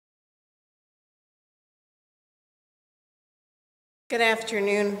Good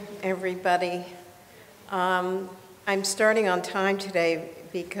afternoon, everybody. I'm starting on time today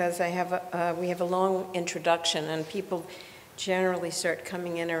because we have a long introduction, and people generally start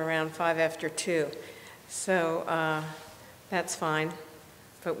coming in around 5 after 2. So that's fine,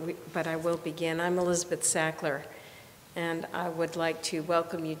 but I will begin. I'm Elizabeth Sackler, and I would like to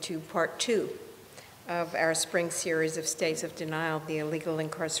welcome you to part 2 of our spring series of States of Denial, the illegal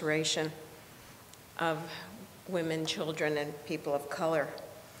incarceration of women, children, and people of color.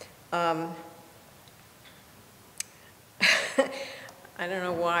 I don't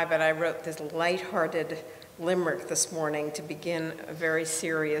know why, but I wrote this lighthearted limerick this morning to begin a very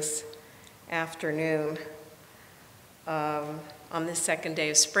serious afternoon on the second day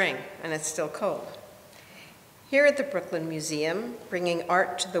of spring, and it's still cold. Here at the Brooklyn Museum, bringing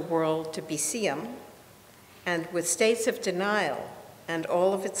art to the world to be seen, and with States of Denial and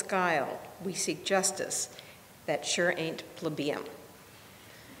all of its guile, we seek justice that sure ain't plebeian.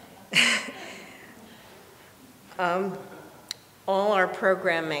 All our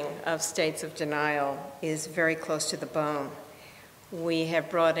programming of States of Denial is very close to the bone. We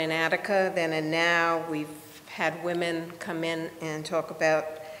have brought in Attica then and now. We've had women come in and talk about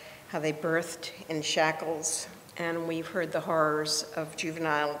how they birthed in shackles, and we've heard the horrors of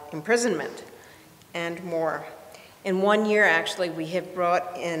juvenile imprisonment and more. In 1 year, actually, we have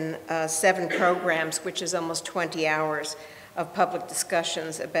brought in 7 programs, which is almost 20 hours of public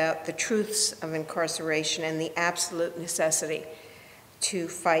discussions about the truths of incarceration and the absolute necessity to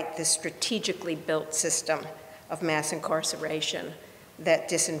fight the strategically built system of mass incarceration that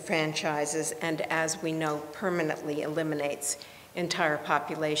disenfranchises and, as we know, permanently eliminates entire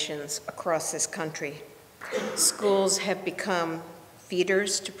populations across this country. Schools have become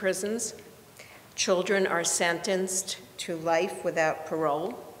feeders to prisons. Children are sentenced to life without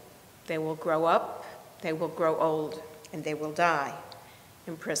parole. They will grow up, they will grow old, and they will die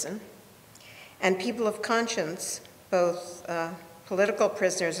in prison. And people of conscience, both political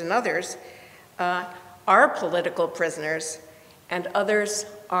prisoners and others, are political prisoners, and others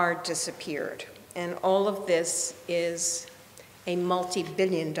are disappeared. And all of this is a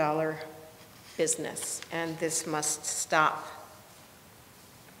multi-billion-dollar business, and this must stop.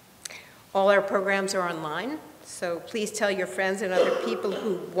 All our programs are online, so please tell your friends and other people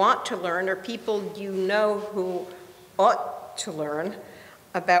who want to learn, or people you know who ought to learn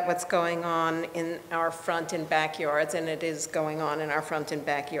about what's going on in our front and backyards, and it is going on in our front and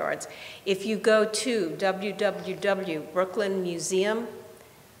backyards. If you go to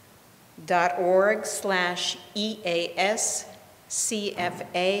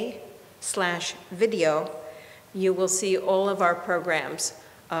you will see all of our programs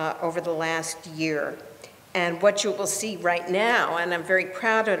over the last year. And what you will see right now, and I'm very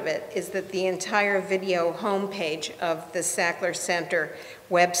proud of it, is that the entire video homepage of the Sackler Center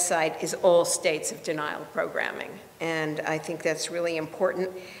website is all States of Denial programming. And I think that's really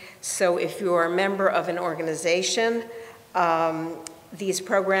important. So if you are a member of an organization, these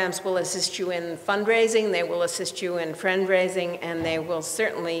programs will assist you in fundraising, they will assist you in friend raising, and they will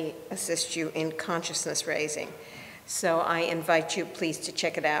certainly assist you in consciousness raising. So I invite you, please, to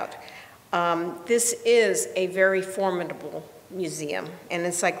check it out. This is a very formidable museum, an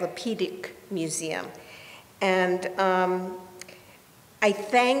encyclopedic museum. And I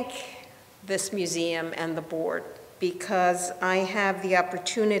thank this museum and the board because I have the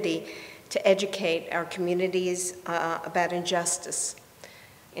opportunity to educate our communities about injustice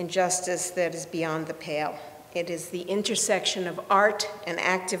that is beyond the pale. It is the intersection of art and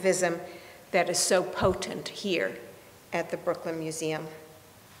activism that is so potent here at the Brooklyn Museum.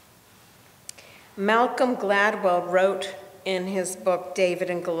 Malcolm Gladwell wrote in his book, David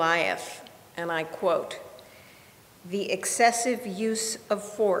and Goliath, and I quote, "The excessive use of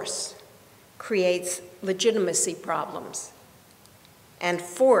force creates legitimacy problems, and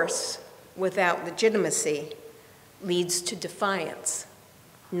force without legitimacy leads to defiance,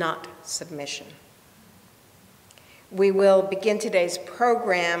 not submission." We will begin today's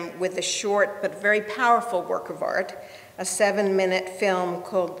program with a short but very powerful work of art, a 7-minute film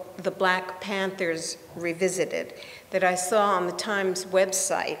called The Black Panthers Revisited that I saw on the Times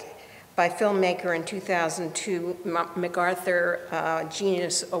website by filmmaker in 2002 MacArthur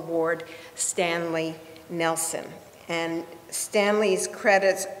Genius Award Stanley Nelson. And Stanley's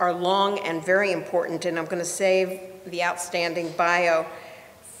credits are long and very important, and I'm going to save the outstanding bio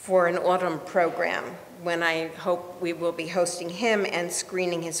for an autumn program when I hope we will be hosting him and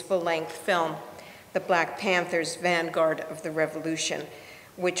screening his full-length film, The Black Panthers, Vanguard of the Revolution,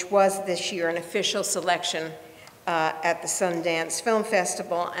 which was this year an official selection at the Sundance Film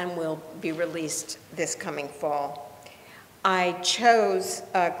Festival and will be released this coming fall. I chose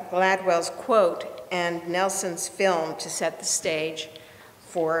Gladwell's quote and Nelson's film to set the stage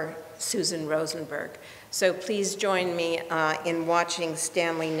for Susan Rosenberg. So please join me in watching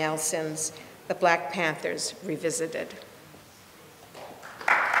Stanley Nelson's The Black Panthers Revisited.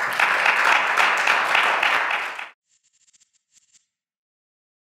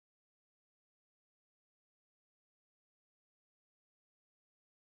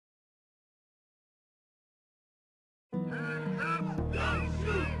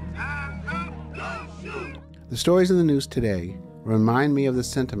 The stories in the news today remind me of the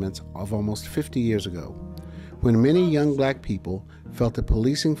sentiments of almost 50 years ago, when many young black people felt that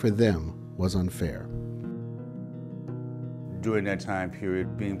policing for them was unfair. During that time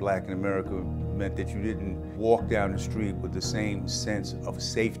period, being black in America meant that you didn't walk down the street with the same sense of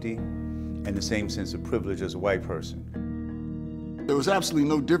safety and the same sense of privilege as a white person. There was absolutely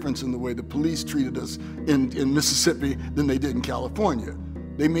no difference in the way the police treated us in Mississippi than they did in California.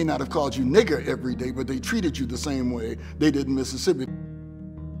 They may not have called you nigger every day, but they treated you the same way they did in Mississippi.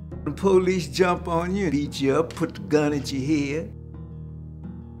 The police jump on you, beat you up, put the gun at your head.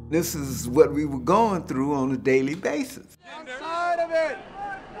 This is what we were going through on a daily basis. I'm tired of it.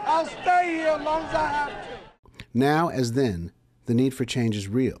 I'll stay here as long as I have to. Now, as then, the need for change is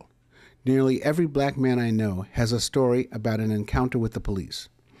real. Nearly every black man I know has a story about an encounter with the police.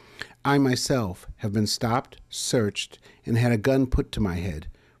 I myself have been stopped, searched, and had a gun put to my head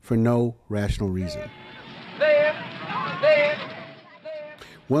for no rational reason. There.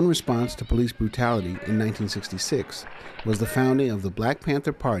 One response to police brutality in 1966 was the founding of the Black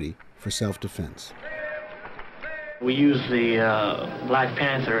Panther Party for self-defense. We use the Black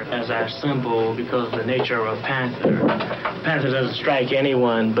Panther as our symbol because of the nature of a panther. The panther doesn't strike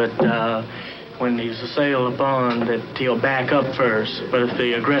anyone, but when he's assailed upon, that he'll back up first. But if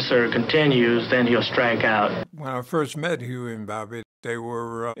the aggressor continues, then he'll strike out. When I first met Huey and Bobby, they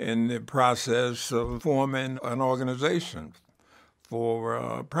were in the process of forming an organization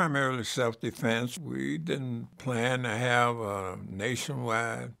for primarily self-defense. We didn't plan to have a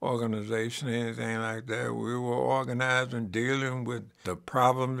nationwide organization or anything like that. We were organized and dealing with the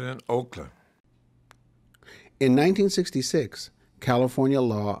problems in Oakland. In 1966, California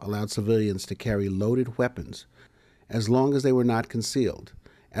law allowed civilians to carry loaded weapons as long as they were not concealed,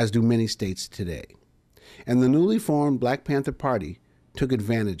 as do many states today. And the newly formed Black Panther Party took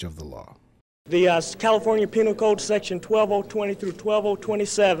advantage of the law. The California Penal Code Section 12020 through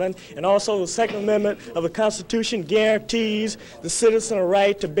 12027, and also the Second Amendment of the Constitution guarantees the citizen a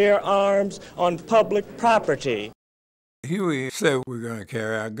right to bear arms on public property. Huey said, we're going to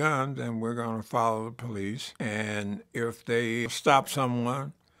carry our guns and we're going to follow the police. And if they stop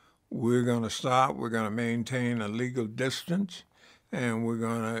someone, we're going to stop. We're going to maintain a legal distance. And we're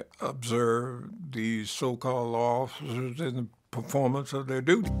going to observe these so-called law officers in the performance of their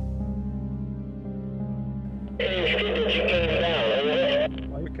duty.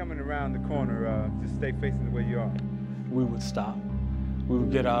 While you're coming around the corner, just stay facing the way you are. We would stop. We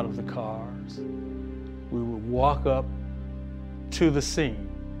would get out of the cars. We would walk up to the scene.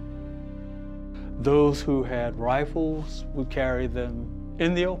 Those who had rifles would carry them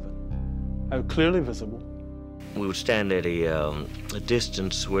in the open, clearly visible. We would stand at a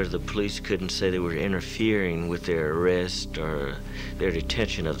distance where the police couldn't say they were interfering with their arrest or their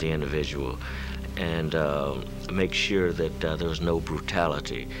detention of the individual, and make sure that there was no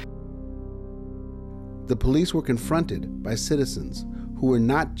brutality. The police were confronted by citizens who were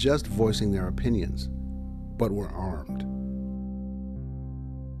not just voicing their opinions, but were armed.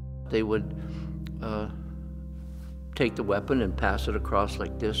 They would take the weapon and pass it across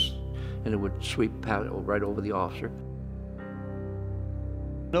like this, and it would sweep right over the officer.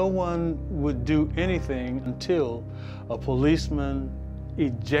 No one would do anything until a policeman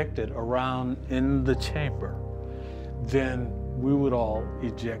ejected a round in the chamber. Then we would all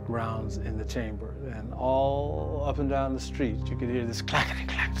eject rounds in the chamber. And all up and down the street, you could hear this clackety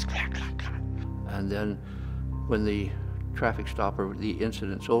clack, clack, clack, clack. And then when the traffic stop or the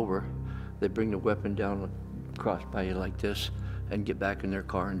incident's over, they bring the weapon down across by you like this and get back in their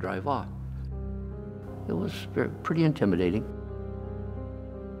car and drive off. It was pretty intimidating.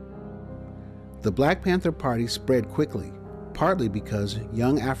 The Black Panther Party spread quickly, partly because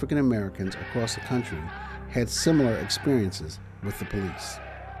young African Americans across the country had similar experiences with the police.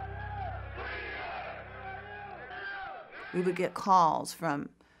 We would get calls from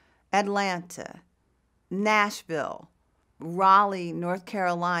Atlanta, Nashville, Raleigh, North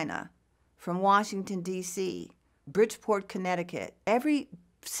Carolina, from Washington, D.C., Bridgeport, Connecticut. Every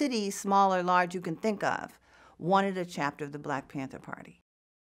city, small or large you can think of, wanted a chapter of the Black Panther Party.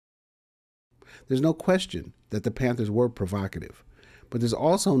 There's no question that the Panthers were provocative, but there's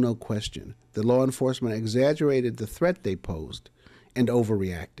also no question that law enforcement exaggerated the threat they posed and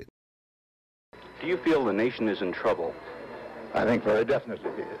overreacted. Do you feel the nation is in trouble? I think very definitely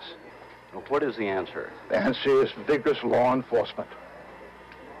it is. Well, what is the answer? The answer is vigorous law enforcement.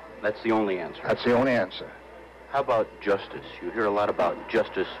 That's the only answer? That's the only answer. How about justice? You hear a lot about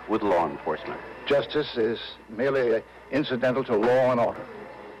justice with law enforcement. Justice is merely incidental to law and order.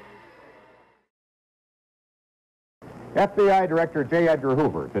 FBI Director J. Edgar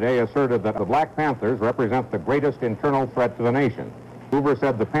Hoover today asserted that the Black Panthers represent the greatest internal threat to the nation. Hoover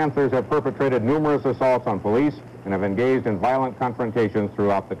said the Panthers have perpetrated numerous assaults on police and have engaged in violent confrontations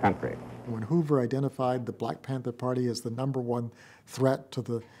throughout the country. When Hoover identified the Black Panther Party as the #1 threat to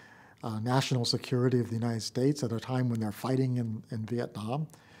the national security of the United States at a time when they're fighting in Vietnam,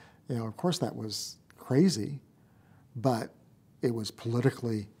 of course that was crazy, but it was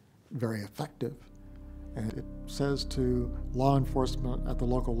politically very effective. And it says to law enforcement at the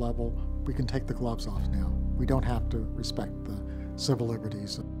local level, we can take the gloves off now. We don't have to respect the civil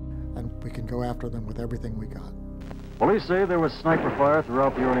liberties, and we can go after them with everything we got. Police say there was sniper fire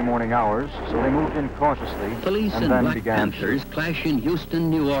throughout the early morning hours, so they moved in cautiously. Police and Black Panthers clash in Houston,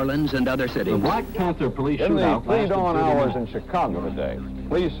 New Orleans, and other cities. The Black Panther police shootout lasted 30 hours in Chicago today.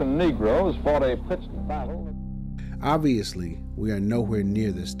 Police and Negroes fought a pitched battle. Obviously, we are nowhere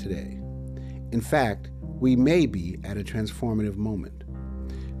near this today. In fact, we may be at a transformative moment.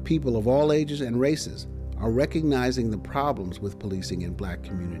 People of all ages and races are recognizing the problems with policing in Black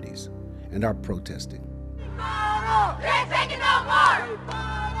communities and are protesting. Can't take it no more!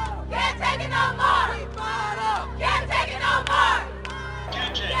 Can't take it no more! Can't take it no more!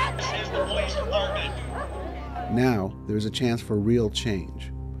 This is the police department. Now, there is a chance for real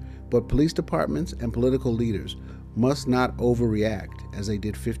change. But police departments and political leaders must not overreact as they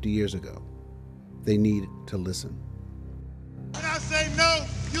did 50 years ago. They need to listen. When I say no,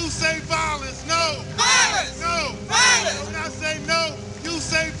 you say violence. No. Violence! No. Violence! When I say no, you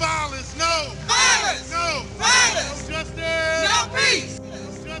say violence. No. Violence! No. Violence! No justice! No peace! No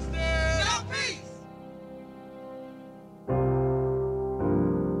justice! No peace!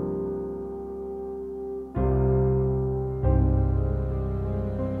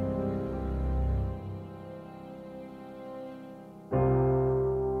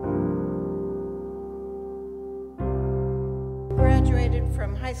 Graduated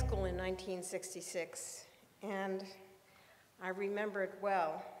from high school in 1966, and I remember it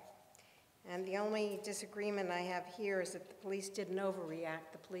well. And the only disagreement I have here is that the police didn't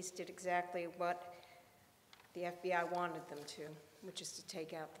overreact. The police did exactly what the FBI wanted them to, which is to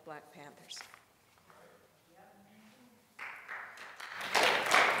take out the Black Panthers.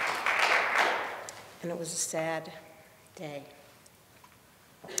 And it was a sad day.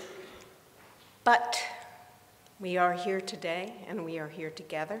 But we are here today, and we are here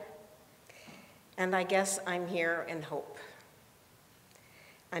together. And I guess I'm here in hope.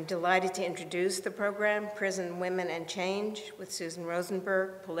 I'm delighted to introduce the program, Prison, Women, and Change, with Susan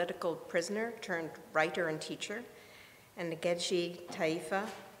Rosenberg, political prisoner turned writer and teacher, and Nkechi Taifa,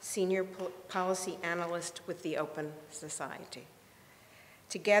 senior policy analyst with the Open Society.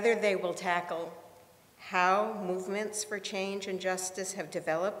 Together, they will tackle how movements for change and justice have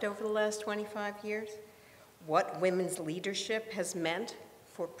developed over the last 25 years, what women's leadership has meant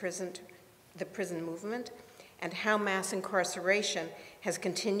for the prison movement, and how mass incarceration has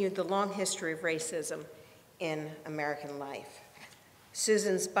continued the long history of racism in American life.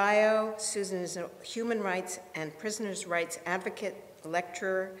 Susan's bio: Susan is a human rights and prisoners' rights advocate,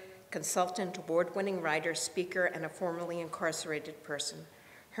 lecturer, consultant, award-winning writer, speaker, and a formerly incarcerated person.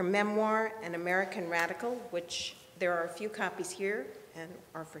 Her memoir, An American Radical, which there are a few copies here and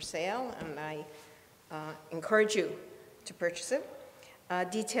are for sale, and I encourage you to purchase it,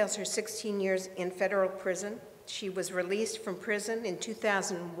 details her 16 years in federal prison. She was released from prison in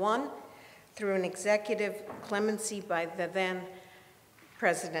 2001 through an executive clemency by the then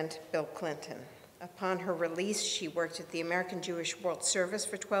President Bill Clinton. Upon her release, she worked at the American Jewish World Service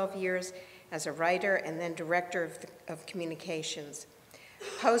for 12 years as a writer and then director of communications.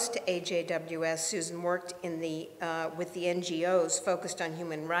 Post AJWS, Susan worked with the NGOs focused on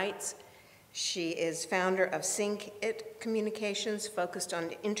human rights. She is founder of Sync It Communications, focused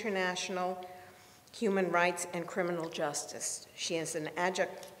on international human rights and criminal justice. She is an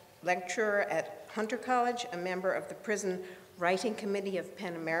adjunct lecturer at Hunter College, a member of the Prison Writing Committee of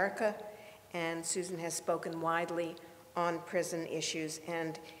PEN America, and Susan has spoken widely on prison issues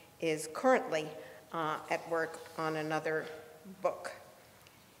and is currently at work on another book.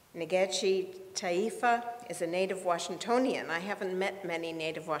 Nkechi Taifa is a native Washingtonian. I haven't met many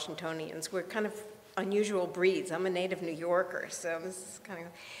native Washingtonians. We're kind of unusual breeds. I'm a native New Yorker, so this is kind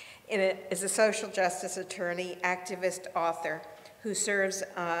of, is a social justice attorney, activist, author, who serves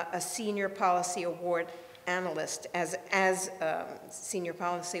a senior policy award analyst senior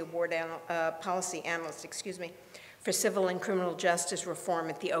policy analyst, for civil and criminal justice reform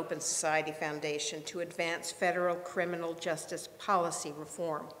at the Open Society Foundation to advance federal criminal justice policy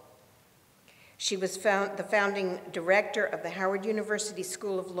reform. She was the founding director of the Howard University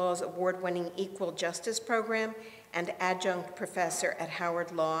School of Law's award-winning Equal Justice Program and adjunct professor at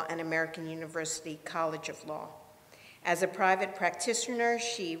Howard Law and American University College of Law. As a private practitioner,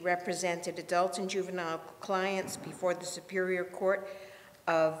 she represented adult and juvenile clients before the Superior Court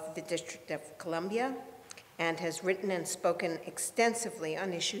of the District of Columbia and has written and spoken extensively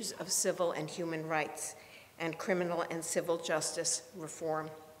on issues of civil and human rights and criminal and civil justice reform.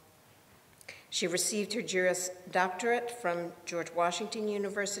 She received her Juris Doctorate from George Washington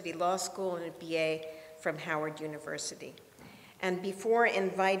University Law School and a BA from Howard University. And before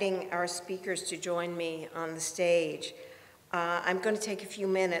inviting our speakers to join me on the stage, I'm going to take a few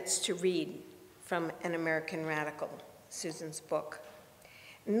minutes to read from An American Radical, Susan's book.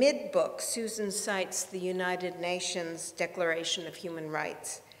 Mid-book, Susan cites the United Nations Declaration of Human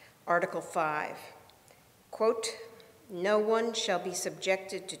Rights, Article 5. Quote, "No one shall be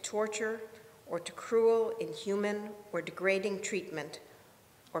subjected to torture or to cruel, inhuman, or degrading treatment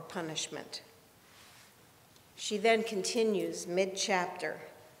or punishment." She then continues mid-chapter.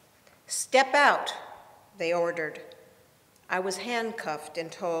 "Step out," they ordered. I was handcuffed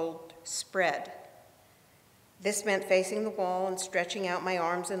and told, "Spread." This meant facing the wall and stretching out my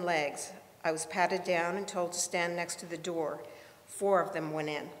arms and legs. I was patted down and told to stand next to the door. 4 of them went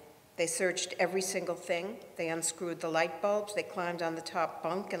in. They searched every single thing. They unscrewed the light bulbs. They climbed on the top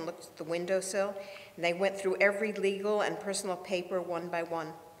bunk and looked at the windowsill. And they went through every legal and personal paper one by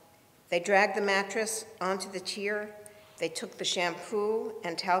one. They dragged the mattress onto the tier. They took the shampoo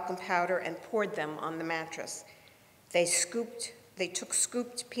and talcum powder and poured them on the mattress. They took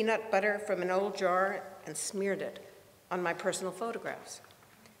scooped peanut butter from an old jar and smeared it on my personal photographs.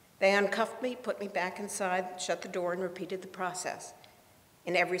 They uncuffed me, put me back inside, shut the door, and repeated the process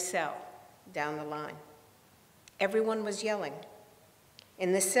in every cell down the line. Everyone was yelling.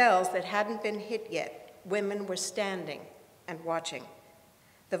 In the cells that hadn't been hit yet, women were standing and watching.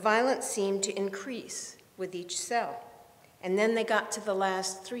 The violence seemed to increase with each cell, and then they got to the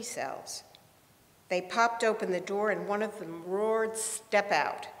last 3 cells. They popped open the door and one of them roared, "Step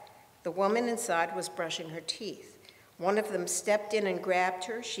out." The woman inside was brushing her teeth. One of them stepped in and grabbed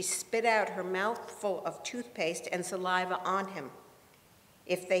her. She spit out her mouth full of toothpaste and saliva on him.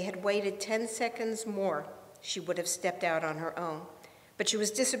 If they had waited 10 seconds more, she would have stepped out on her own. But she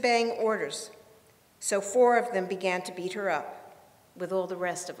was disobeying orders. So 4 of them began to beat her up, with all the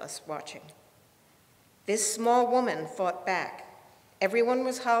rest of us watching. This small woman fought back. Everyone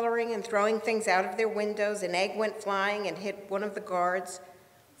was hollering and throwing things out of their windows. An egg went flying and hit one of the guards.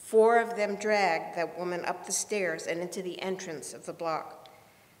 4 of them dragged that woman up the stairs and into the entrance of the block.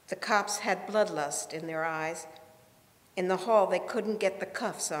 The cops had bloodlust in their eyes. In the hall, they couldn't get the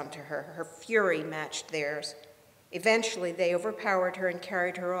cuffs onto her. Her fury matched theirs. Eventually, they overpowered her and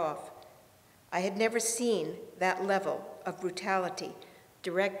carried her off. I had never seen that level of brutality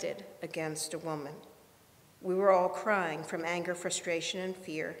directed against a woman. We were all crying from anger, frustration, and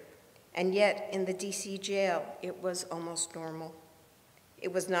fear, and yet in the DC jail, it was almost normal.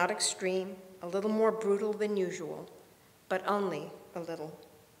 It was not extreme, a little more brutal than usual, but only a little.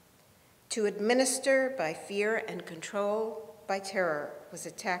 To administer by fear and control by terror was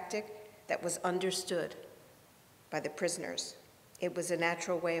a tactic that was understood by the prisoners. It was a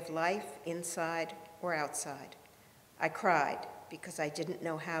natural way of life, inside or outside. I cried because I didn't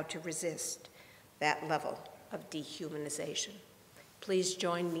know how to resist that level of dehumanization. Please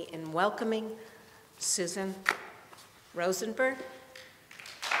join me in welcoming Susan Rosenberg.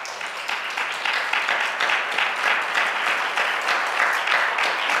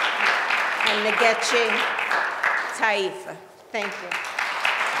 And Nkechi Taifa. Thank you.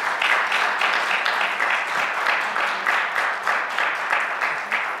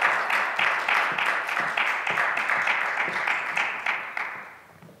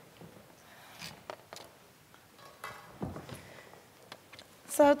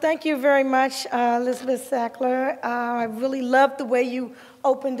 So thank you very much, Elizabeth Sackler. I really loved the way you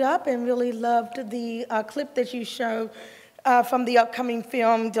opened up and really loved the clip that you showed from the upcoming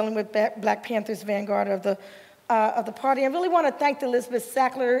film dealing with Black Panther's Vanguard of the of the party. I really want to thank the Elizabeth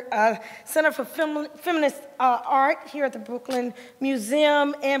Sackler Center for Feminist Art here at the Brooklyn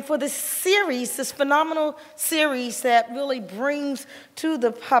Museum, and for this series, this phenomenal series that really brings to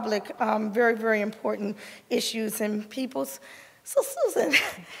the public very, very important issues and people's. So Susan,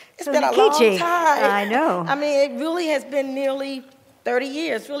 it's been a long time. I know. I mean, it really has been nearly 30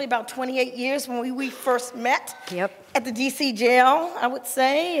 years, really about 28 years when we first met at the DC jail, I would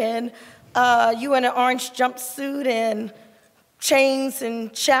say, and you in an orange jumpsuit and chains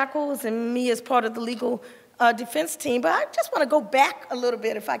and shackles, and me as part of the legal defense team. But I just want to go back a little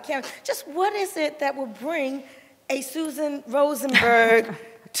bit, if I can. Just what is it that will bring a Susan Rosenberg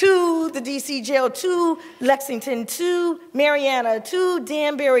to the DC jail, to Lexington, to Mariana, to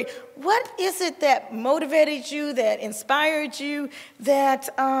Danbury? What is it that motivated you, that inspired you, that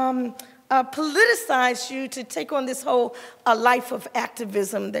politicized you to take on this whole life of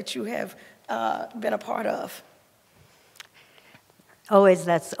activism that you have been a part of?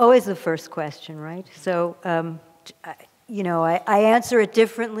 That's always the first question, right? So, you know, I answer it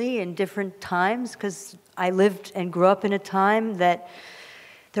differently in different times because I lived and grew up in a time that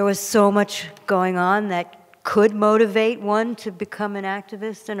there was so much going on that could motivate one to become an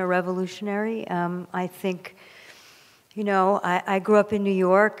activist and a revolutionary. I think, you know, I grew up in New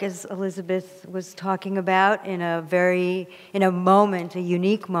York, as Elizabeth was talking about, in a moment, a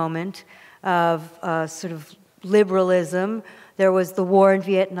unique moment of sort of liberalism. There was the war in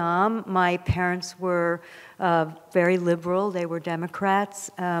Vietnam. My parents were very liberal. They were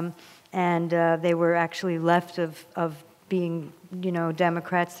Democrats, and they were actually left of being, you know,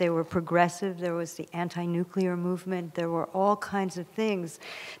 Democrats. They were progressive. There was the anti-nuclear movement. There were all kinds of things.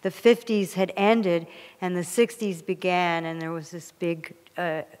 The 50s had ended, and the 60s began, and there was this big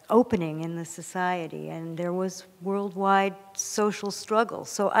opening in the society, and there was worldwide social struggle.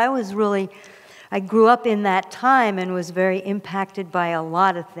 So I grew up in that time and was very impacted by a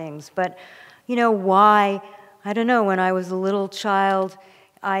lot of things. But, you know, why? I don't know. When I was a little child,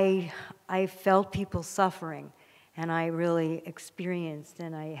 I felt people suffering. And I really experienced,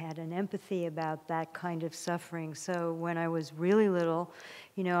 and I had an empathy about that kind of suffering. So when I was really little,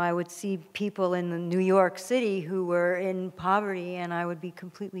 you know, I would see people in the New York City who were in poverty, and I would be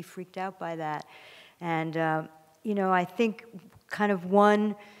completely freaked out by that. And, you know, I think kind of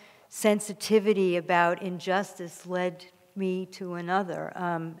one sensitivity about injustice led me to another,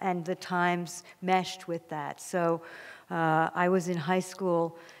 and the times meshed with that. So I was in high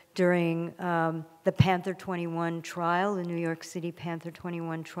school during the Panther 21 trial, the New York City Panther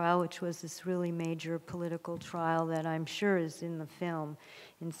 21 trial, which was this really major political trial that I'm sure is in the film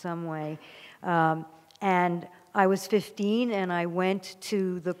in some way. And I was 15, and I went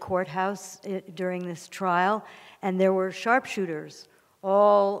to the courthouse during this trial, and there were sharpshooters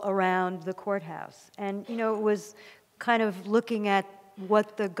all around the courthouse. And, you know, it was kind of looking at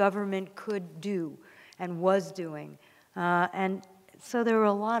what the government could do and was doing. And so there were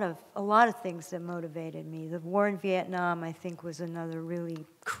a lot of things that motivated me. The war in Vietnam, I think, was another really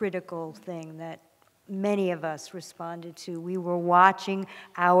critical thing that many of us responded to. We were watching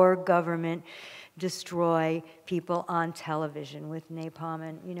our government destroy people on television with napalm.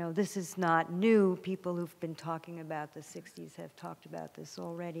 And, you know, this is not new. People who've been talking about the 60s have talked about this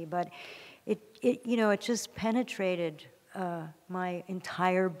already. But you know, it just penetrated my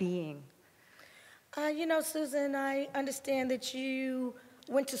entire being. You know, Susan, I understand that you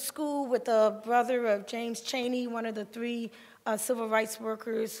went to school with a brother of James Chaney, one of the 3 civil rights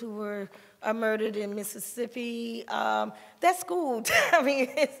workers who were murdered in Mississippi. That school, I mean,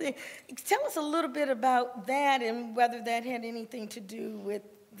 tell us a little bit about that and whether that had anything to do with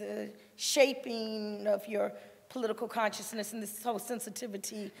the shaping of your political consciousness and this whole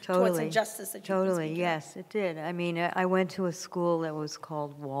sensitivity towards injustice that you've been speaking of. Yes, it did. I mean, I went to a school that was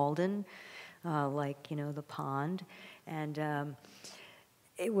called Walden, like, you know, the pond, and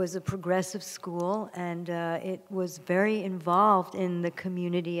it was a progressive school, and it was very involved in the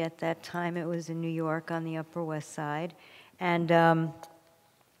community at that time. It was in New York on the Upper West Side, and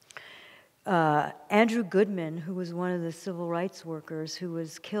Andrew Goodman, who was one of the civil rights workers who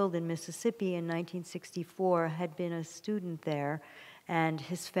was killed in Mississippi in 1964, had been a student there, and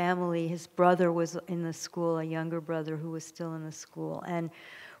his family, his brother was in the school, a younger brother who was still in the school, and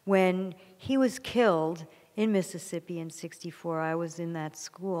when he was killed in Mississippi in '64, I was in that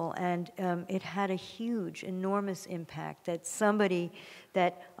school, and it had a huge, enormous impact that somebody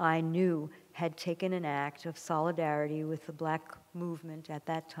that I knew had taken an act of solidarity with the black movement at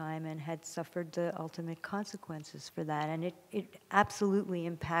that time and had suffered the ultimate consequences for that. And it absolutely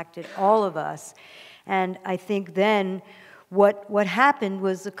impacted all of us. And I think then what happened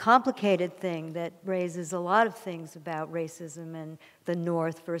was a complicated thing that raises a lot of things about racism and the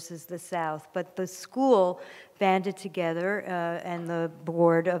North versus the South. But the school banded together, and the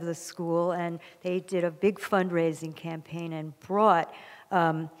board of the school, and they did a big fundraising campaign and brought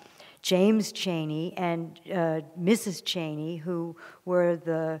James Chaney and Mrs. Chaney, who were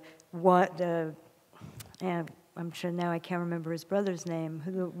I'm sure now I can't remember his brother's name,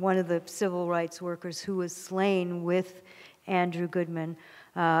 one of the civil rights workers who was slain with Andrew Goodman,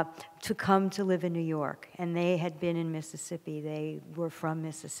 to come to live in New York. And they had been in Mississippi. They were from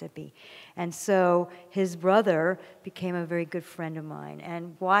Mississippi. And so his brother became a very good friend of mine.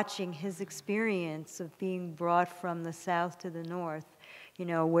 And watching his experience of being brought from the South to the North, you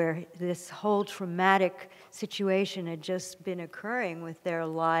know, where this whole traumatic situation had just been occurring with their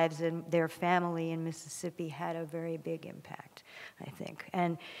lives and their family in Mississippi, had a very big impact, I think.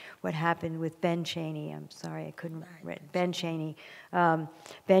 And what happened with Ben Chaney, I'm sorry, I couldn't read, Ben Chaney.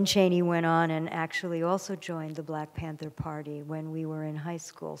 Ben Chaney went on and actually also joined the Black Panther Party when we were in high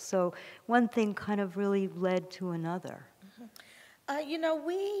school. So one thing kind of really led to another. You know,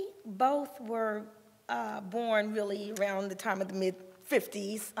 we both were born really around the time of the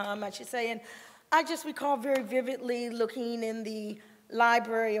mid-50s, I should say, and I just recall very vividly looking in the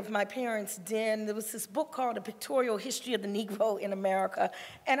library of my parents' den. There was this book called A Pictorial History of the Negro in America,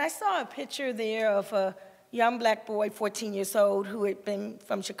 and I saw a picture there of a young black boy, 14 years old, who had been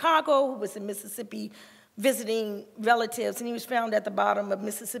from Chicago, who was in Mississippi visiting relatives, and he was found at the bottom of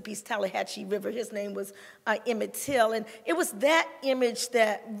Mississippi's Tallahatchie River. His name was Emmett Till, and it was that image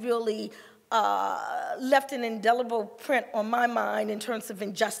that really left an indelible print on my mind in terms of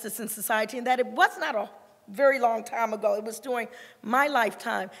injustice in society, and that it was not a very long time ago. It was during my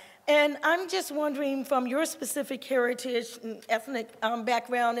lifetime. And I'm just wondering, from your specific heritage and ethnic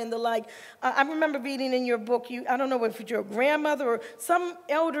background and the like, I remember reading in your book, I don't know if it's your grandmother or some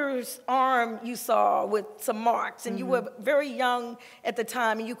elder's arm you saw with some marks, and you were very young at the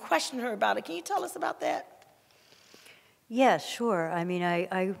time, and you questioned her about it. Can you tell us about that? Yeah, sure. I mean,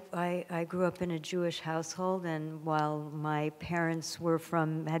 I grew up in a Jewish household, and while my parents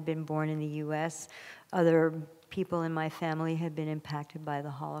had been born in the U.S., other people in my family had been impacted by the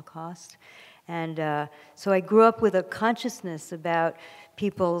Holocaust. And so I grew up with a consciousness about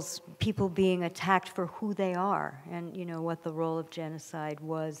people being attacked for who they are, and you know what the role of genocide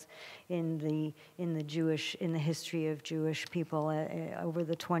was in the history of Jewish people over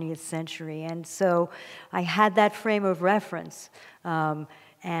the 20th century. And so I had that frame of reference.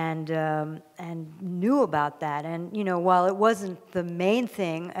 And knew about that. And you know, while it wasn't the main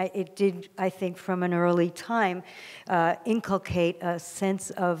thing, it did, I think, from an early time, inculcate a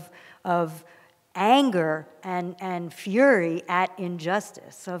sense of anger and fury at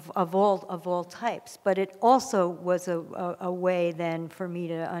injustice of all types. But it also was a way then for me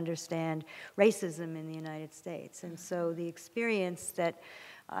to understand racism in the United States. And so the experience that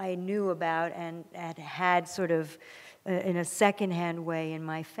I knew about and had sort of in a secondhand way in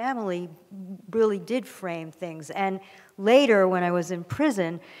my family really did frame things. And later, when I was in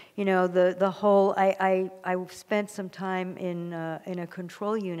prison, you know, the whole, I spent some time in a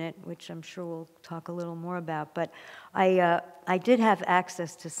control unit, which I'm sure we'll talk a little more about, but I did have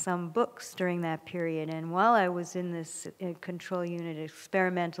access to some books during that period, and while I was in this control unit,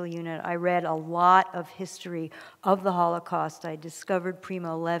 experimental unit, I read a lot of history of the Holocaust. I discovered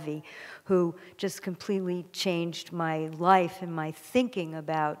Primo Levi, who just completely changed my life and my thinking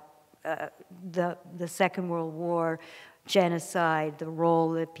about the Second World War, genocide, the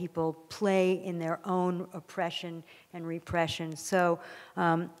role that people play in their own oppression and repression. So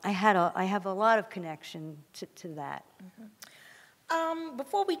I have a lot of connection to that.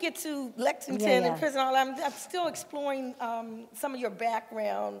 Before we get to Lexington and prison, I'm still exploring some of your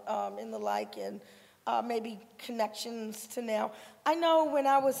background and the like, and maybe connections to now. I know when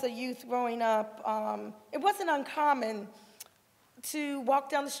I was a youth growing up, it wasn't uncommon to walk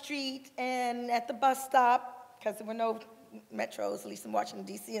down the street and at the bus stop, because there were no metros, at least in Washington,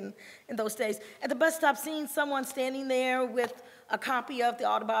 D.C. in those days, at the bus stop seeing someone standing there with a copy of the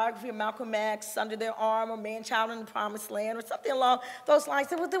autobiography of Malcolm X under their arm, or Man-Child in the Promised Land, or something along those lines.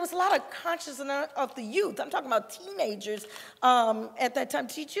 There was a lot of consciousness of the youth. I'm talking about teenagers at that time.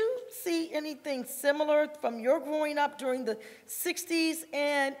 Did you see anything similar from your growing up during the 60s?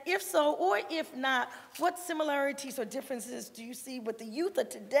 And if so, or if not, what similarities or differences do you see with the youth of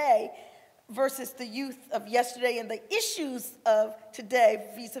today versus the youth of yesterday, and the issues of today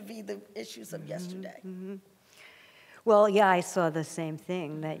vis-a-vis the issues of yesterday? Well, yeah, I saw the same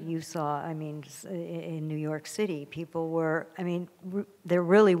thing that you saw. I mean, in New York City, people were, I mean, there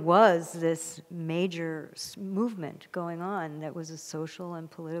really was this major movement going on that was a social and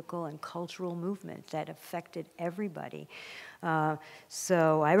political and cultural movement that affected everybody.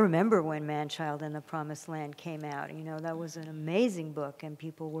 So I remember when Man-Child and the Promised Land came out. You know, that was an amazing book, and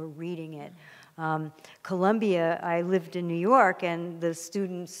people were reading it. Columbia, I lived in New York, and the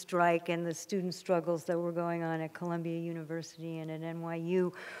student strike and the student struggles that were going on at Columbia University and at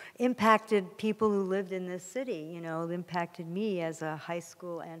NYU impacted people who lived in this city. You know, it impacted me as a high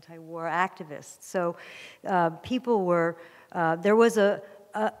school anti-war activist. So people were, there was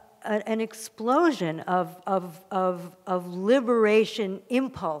an explosion of liberation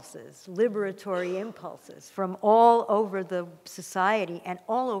impulses, liberatory impulses from all over the society and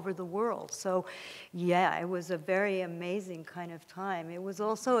all over the world. So yeah, it was a very amazing kind of time. It was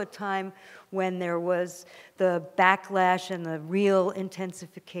also a time when there was the backlash and the real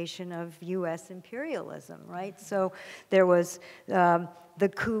intensification of US imperialism, right? So there was the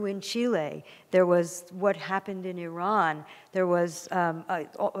coup in Chile. There was what happened in Iran. There was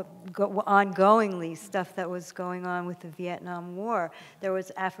ongoingly stuff that was going on with the Vietnam War. There was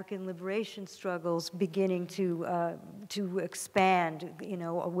African liberation struggles beginning to expand, you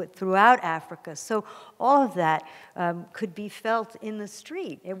know, throughout Africa. So all of that could be felt in the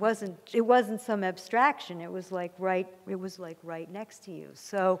street. It wasn't some abstraction. It was like right next to you.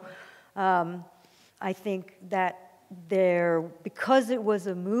 So I think that because it was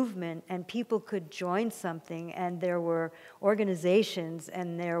a movement and people could join something, and there were organizations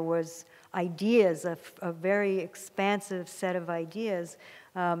and there was ideas, a very expansive set of ideas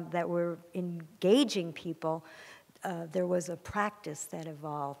that were engaging people, there was a practice that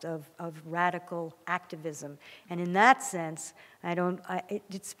evolved of radical activism. And in that sense,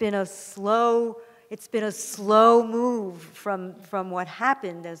 it's been a slow move from what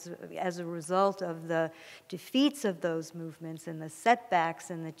happened as a result of the defeats of those movements and the setbacks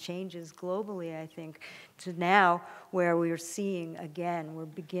and the changes globally, I think, to now where we're seeing again, we're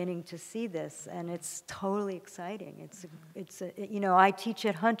beginning to see this, and it's totally exciting. You know, I teach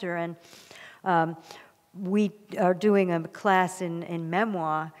at Hunter, and we are doing a class in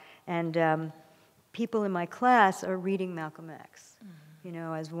memoir, and people in my class are reading Malcolm X. You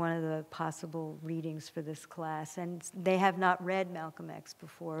know, as one of the possible readings for this class. And they have not read Malcolm X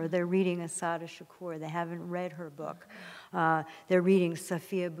before, or they're reading Assata Shakur. They haven't read her book. They're reading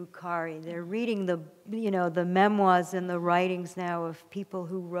Safiya Bukhari. They're reading the memoirs and the writings now of people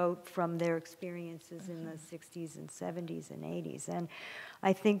who wrote from their experiences in the 60s and 70s and 80s. And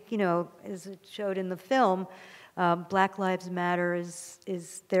I think, you know, as it showed in the film, Black Lives Matter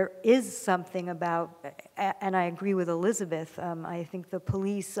there is something about, and I agree with Elizabeth, I think the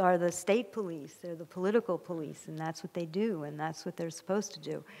police are the state police, they're the political police, and that's what they do, and that's what they're supposed to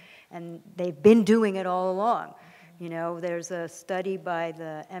do. And they've been doing it all along. You know, there's a study by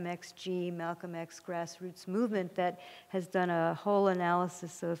the MXG, Malcolm X Grassroots Movement, that has done a whole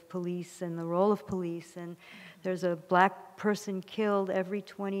analysis of police and the role of police, and there's a black person killed every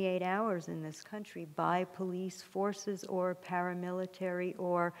 28 hours in this country by police forces or paramilitary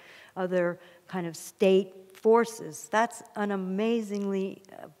or other kind of state forces. That's an amazingly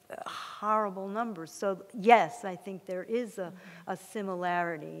horrible number. So yes, I think there is a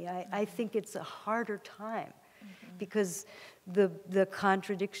similarity. I think it's a harder time because the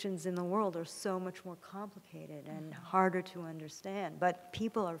contradictions in the world are so much more complicated and harder to understand. But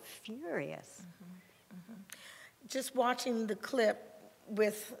people are furious. Just watching the clip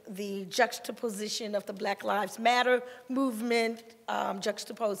with the juxtaposition of the Black Lives Matter movement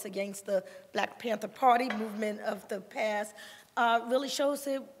juxtaposed against the Black Panther Party movement of the past really shows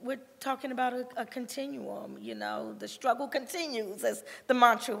that we're talking about a continuum. You know, the struggle continues, as the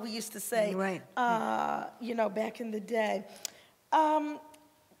mantra we used to say, right. You know, back in the day. Something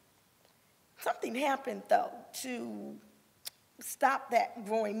happened, though, to stop that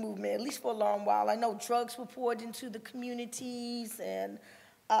growing movement, at least for a long while. I know drugs were poured into the communities, and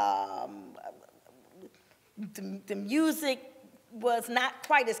the music was not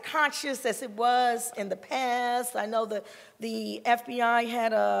quite as conscious as it was in the past. I know the FBI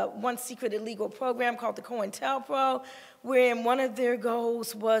had one secret illegal program called the COINTELPRO, wherein one of their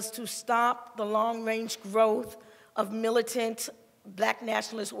goals was to stop the long-range growth of militant Black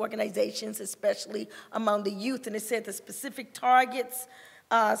nationalist organizations, especially among the youth. And it said the specific targets,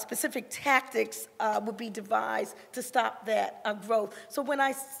 specific tactics would be devised to stop that growth. So when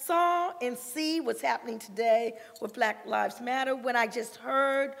I saw and see what's happening today with Black Lives Matter, when I just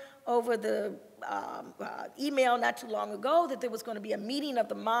heard over the email not too long ago that there was going to be a meeting of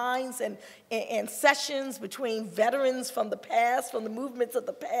the minds and sessions between veterans from the past, from the movements of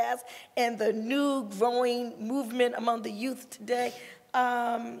the past, and the new growing movement among the youth today.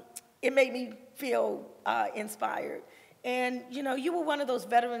 It made me feel inspired. And, you know, you were one of those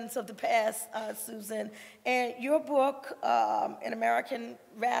veterans of the past, Susan, and your book, An American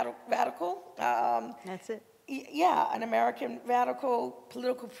Radical. That's it. Yeah, An American Radical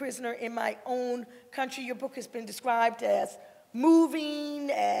Political Prisoner in My Own Country. Your book has been described as moving,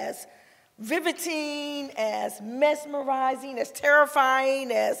 as riveting, as mesmerizing, as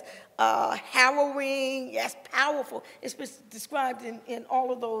terrifying, as harrowing, as powerful. It's been described in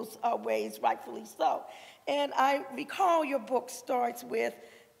all of those ways, rightfully so. And I recall your book starts with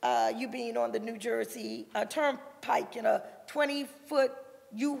you being on the New Jersey Turnpike in a 20-foot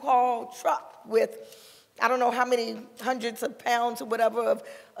U-Haul truck with I don't know how many hundreds of pounds or whatever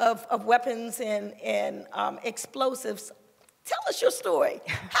of weapons and explosives. Tell us your story.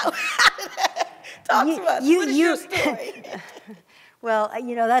 Talk to us. What is your story? Well,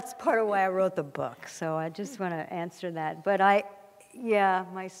 you know, that's part of why I wrote the book, so I just want to answer that. But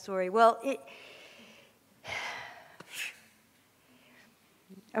my story. Well,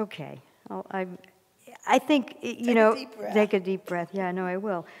 okay. I think, you know, take a deep breath. Yeah, no, I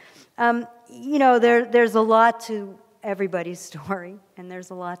will. You know, there's a lot to everybody's story, and there's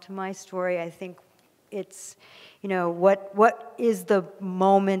a lot to my story. I think it's, you know, what is the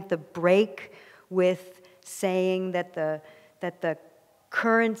moment, the break with saying that the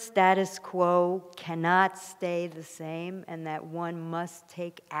current status quo cannot stay the same and that one must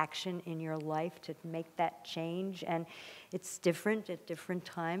take action in your life to make that change. And it's different at different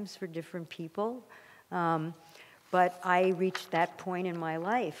times for different people. But I reached that point in my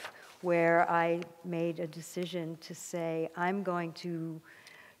life where I made a decision to say, I'm going to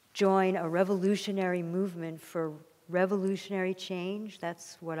join a revolutionary movement for revolutionary change.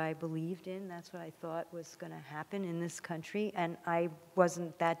 That's what I believed in. That's what I thought was going to happen in this country. And I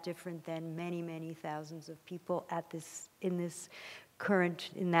wasn't that different than many, many thousands of people in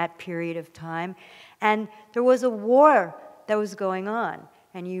that period of time. And there was a war that was going on.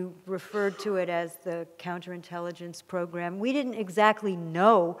 And you referred to it as the counterintelligence program. We didn't exactly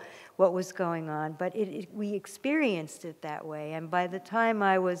know what was going on, but we experienced it that way. And by the time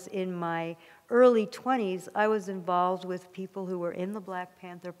I was in my early 20s, I was involved with people who were in the Black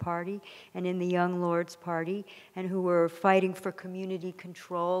Panther Party and in the Young Lords Party, and who were fighting for community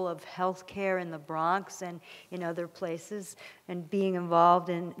control of health care in the Bronx and in other places, and being involved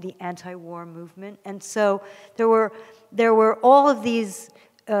in the anti-war movement. And so there were all of these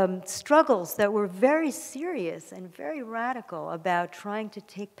struggles that were very serious and very radical about trying to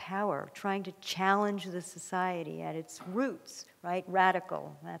take power, trying to challenge the society at its roots, right?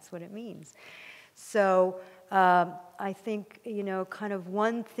 Radical, that's what it means. So I think, you know, kind of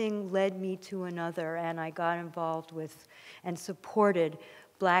one thing led me to another, and I got involved with and supported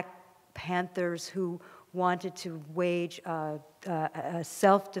Black Panthers who wanted to wage a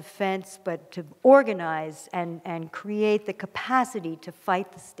self-defense, but to organize and create the capacity to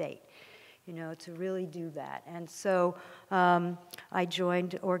fight the state, you know, to really do that. And so I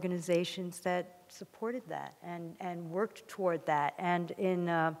joined organizations that supported that and worked toward that. And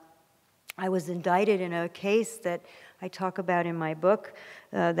I was indicted in a case that I talk about in my book.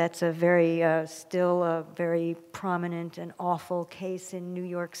 That's still a very prominent and awful case in New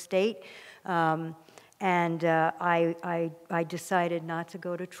York State. And I decided not to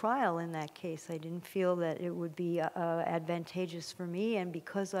go to trial in that case. I didn't feel that it would be advantageous for me, and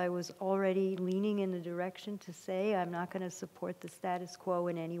because I was already leaning in the direction to say I'm not going to support the status quo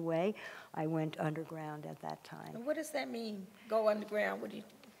in any way, I went underground at that time. And what does that mean, go underground? What do you?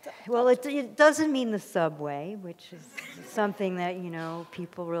 Well, it doesn't mean the subway, which is something that, you know,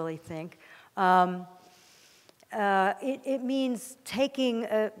 people really think. It means taking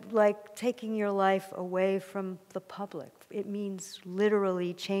your life away from the public. It means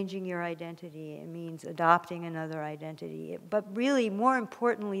literally changing your identity. It means adopting another identity. But really, more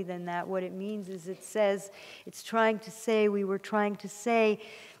importantly than that, what it means is we were trying to say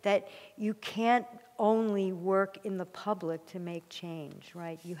that you can't only work in the public to make change,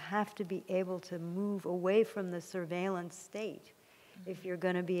 right? You have to be able to move away from the surveillance state if you're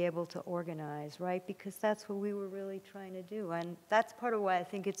going to be able to organize, right? Because that's what we were really trying to do. And that's part of why I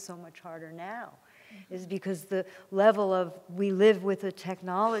think it's so much harder now, is because the level of, we live with a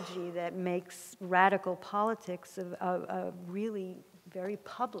technology that makes radical politics really very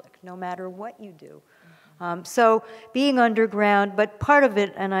public, no matter what you do. So being underground, but part of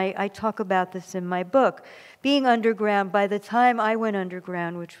it, and I talk about this in my book, being underground, by the time I went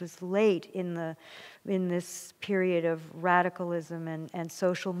underground, which was late in this period of radicalism and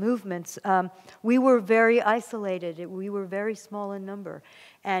social movements, we were very isolated. We were very small in number,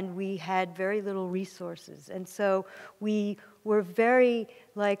 and we had very little resources. And so we were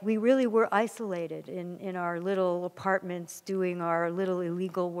we really were isolated in our little apartments doing our little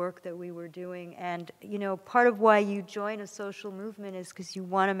illegal work that we were doing. And, you know, part of why you join a social movement is because you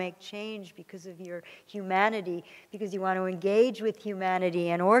want to make change because of your humanity, because you want to engage with humanity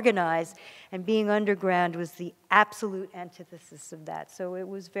and organize. And being underground was the absolute antithesis of that. So it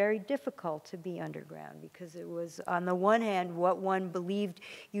was very difficult to be underground because it was, on the one hand, what one believed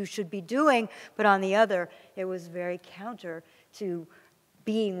you should be doing, but on the other, it was very counter to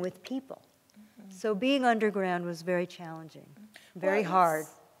being with people. So being underground was very challenging, very hard.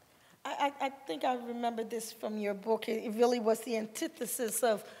 I think I remember this from your book. It really was the antithesis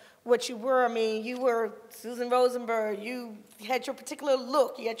of what you were. I mean, you were Susan Rosenberg. You had your particular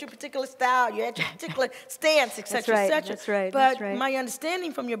look. You had your particular style. You had your particular stance, et cetera, et cetera. That's right. But my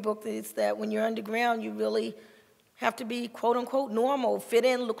understanding from your book is that when you're underground, you really have to be, quote unquote, normal, fit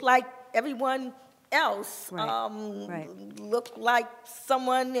in, look like everyone else, look like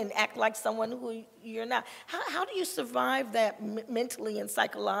someone and act like someone who you're not. How do you survive that mentally and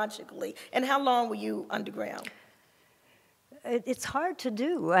psychologically? And how long were you underground? It's hard to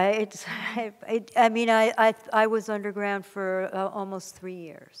do. I mean, I was underground for almost 3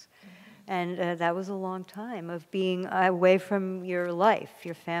 years. And that was a long time of being away from your life,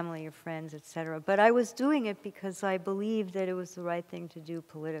 your family, your friends, et cetera. But I was doing it because I believed that it was the right thing to do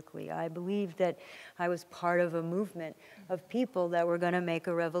politically. I believed that I was part of a movement of people that were going to make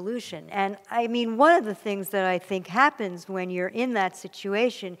a revolution. And I mean, one of the things that I think happens when you're in that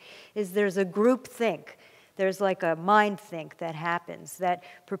situation is there's a group think. There's like a mind think that happens that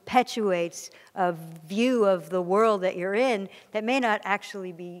perpetuates a view of the world that you're in that may not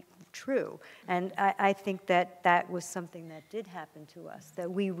actually be true. And I think that that was something that did happen to us,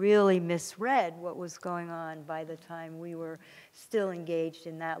 that we really misread what was going on by the time we were still engaged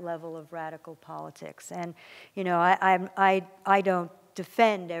in that level of radical politics. And, you know, I don't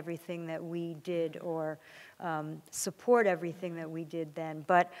defend everything that we did or support everything that we did then,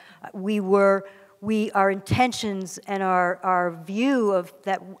 but our intentions and our view of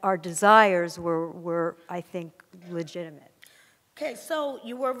that, our desires were, I think, legitimate. Okay, so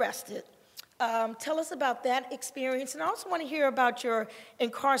you were arrested. Tell us about that experience. And I also want to hear about your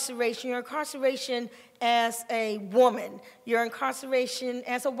incarceration as a woman, your incarceration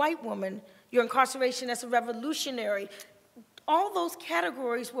as a white woman, your incarceration as a revolutionary. All those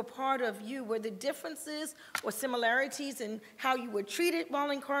categories were part of you. Were there differences or similarities in how you were treated while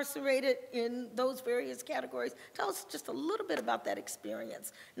incarcerated in those various categories? Tell us just a little bit about that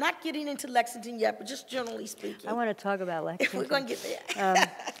experience. Not getting into Lexington yet, but just generally speaking. I want to talk about Lexington. We're going to get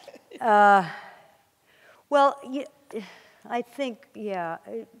there. Well, I think, yeah.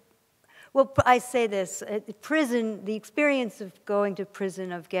 Well, I say this, prison, the experience of going to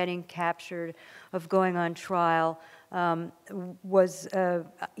prison, of getting captured, of going on trial, was,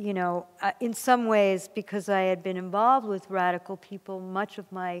 you know, in some ways, because I had been involved with radical people much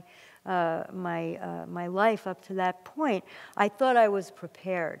of my life up to that point, I thought I was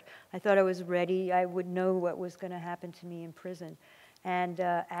prepared. I thought I was ready. I would know what was going to happen to me in prison. And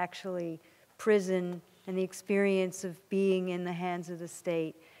actually, prison and the experience of being in the hands of the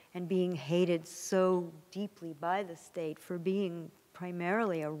state and being hated so deeply by the state for being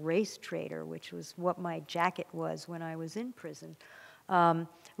primarily a race traitor, which was what my jacket was when I was in prison,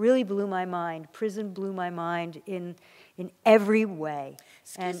 really blew my mind. Prison blew my mind in every way.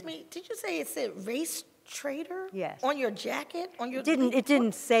 Excuse me, did you say it said race traitor? Yes. On your jacket? On your It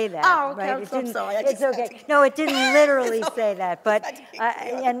didn't say that. Oh, okay. Right? I'm sorry. It's okay. No, it didn't literally say that. But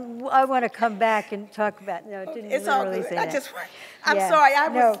I want to come back and talk about. No, it didn't literally say that. I'm sorry.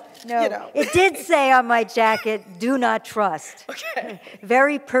 No. You know. It did say on my jacket, "Do not trust." Okay.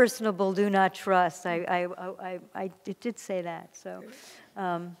 Very personable. Do not trust. It did say that. So.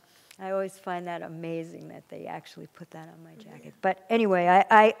 I always find that amazing that they actually put that on my jacket. But anyway,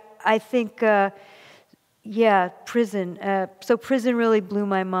 I think. Yeah, prison. So prison really blew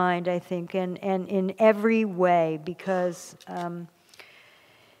my mind, I think, and in every way, because of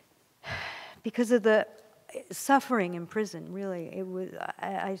the suffering in prison. Really, it was.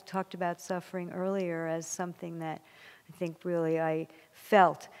 I talked about suffering earlier as something that I think really I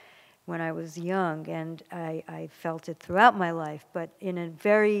felt when I was young, and I felt it throughout my life, but in a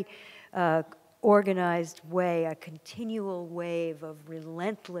very organized way, a continual wave of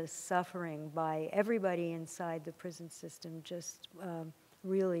relentless suffering by everybody inside the prison system just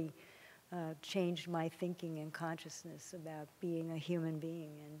really changed my thinking and consciousness about being a human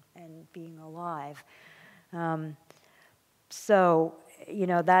being and being alive. So, you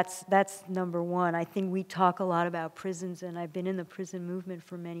know, that's number one. I think we talk a lot about prisons, and I've been in the prison movement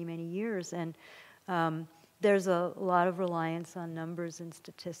for many, many years, and there's a lot of reliance on numbers and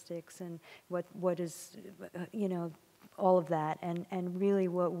statistics and what is, you know, all of that. And really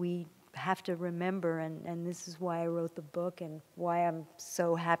what we have to remember, and this is why I wrote the book and why I'm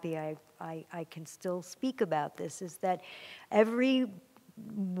so happy I can still speak about this, is that every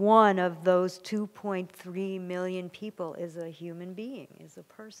one of those 2.3 million people is a human being, is a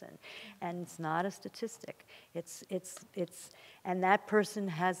person, and it's not a statistic. And that person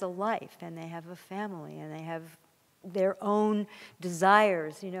has a life, and they have a family, and they have their own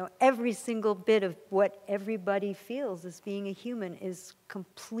desires. You know, every single bit of what everybody feels as being a human is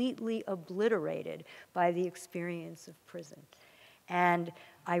completely obliterated by the experience of prison. And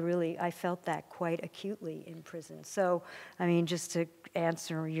I felt that quite acutely in prison. So, I mean, just to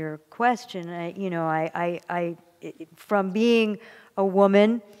answer your question, you know, from being a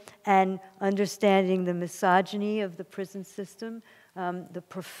woman and understanding the misogyny of the prison system, the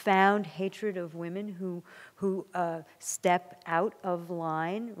profound hatred of women who step out of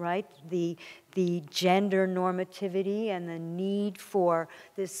line, right? The gender normativity and the need for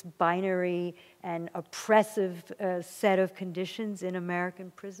this binary and oppressive set of conditions in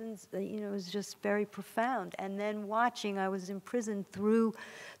American prisons, you know, is just very profound. And then watching, I was in prison through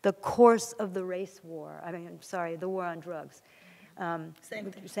the course of the race war. I mean, I'm sorry, the war on drugs.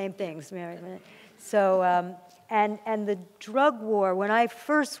 Same things. So, and the drug war, when I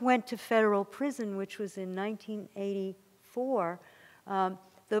first went to federal prison, which was in 1984,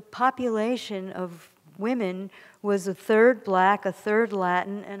 the population of women was a third black, a third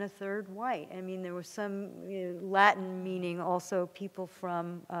Latin, and a third white. I mean, there was some Latin, meaning also people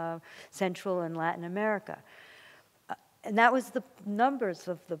from Central and Latin America. And that was the numbers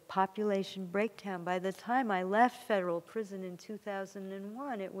of the population breakdown. By the time I left federal prison in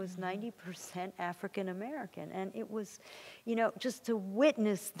 2001, it was 90% African American. And it was, you know, just to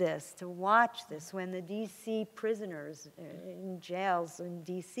witness this, to watch this, when the DC prisoners in jails in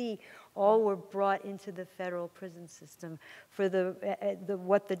DC all were brought into the federal prison system for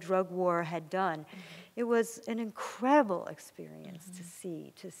what the drug war had done. It was an incredible experience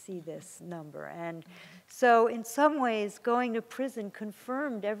to see this number. And so in some ways, going to prison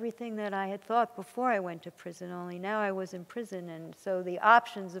confirmed everything that I had thought before I went to prison, only now I was in prison, and so the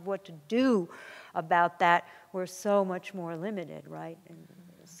options of what to do about that were so much more limited, right? And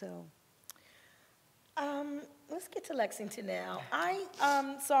so... let's get to Lexington now. I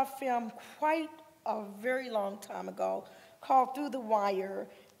saw a film quite a very long time ago called Through the Wire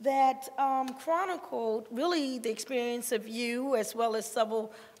that chronicled really the experience of you as well as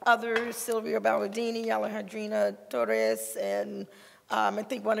several others, Sylvia Ballardini, Alejandrina Torres, and I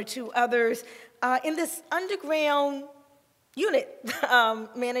think one or two others, in this underground unit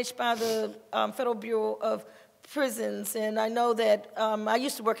managed by the Federal Bureau of Prisons. And I know that I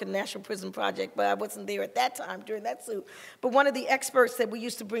used to work at the National Prison Project, but I wasn't there at that time during that suit. But one of the experts that we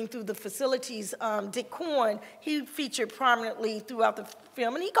used to bring through the facilities, Dick Korn, he featured prominently throughout the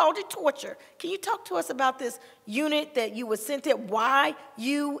film, and he called it torture. Can you talk to us about this unit that you were sent there, why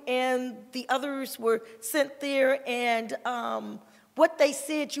you and the others were sent there, and what they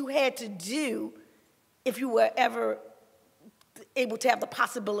said you had to do if you were ever able to have the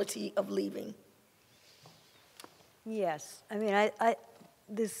possibility of leaving? Yes, I mean,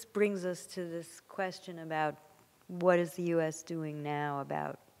 this brings us to this question about what is the U.S. doing now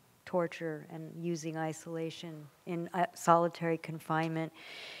about torture and using isolation in solitary confinement.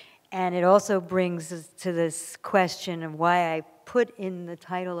 And it also brings us to this question of why I put in the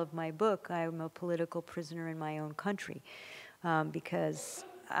title of my book, I'm a political prisoner in my own country, because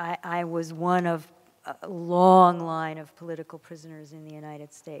I was one of a long line of political prisoners in the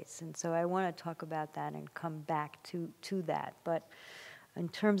United States. And so I want to talk about that and come back to that. But in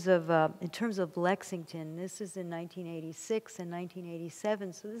terms of Lexington, this is in 1986 and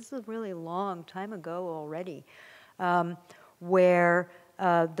 1987, so this is a really long time ago already, where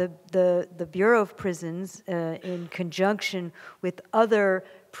the Bureau of Prisons, in conjunction with other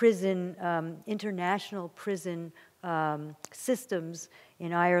prison, international prison systems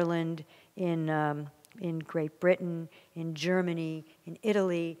in Ireland, in Great Britain, in Germany, in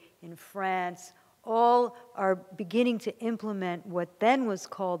Italy, in France, all are beginning to implement what then was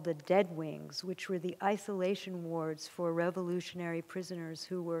called the dead wings, which were the isolation wards for revolutionary prisoners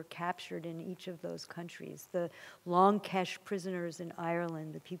who were captured in each of those countries. The Long-Kesh prisoners in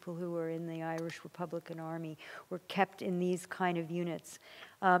Ireland, the people who were in the Irish Republican Army, were kept in these kind of units.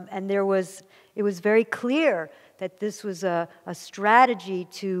 And it was very clear that this was a strategy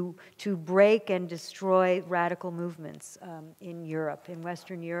to break and destroy radical movements in Europe, in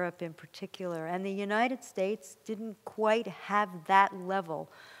Western Europe in particular. And the United States didn't quite have that level.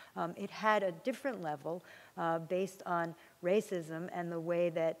 It had a different level based on racism and the way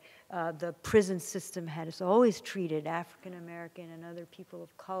that the prison system has always treated African American and other people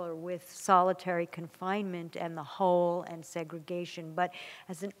of color with solitary confinement and the hole and segregation. But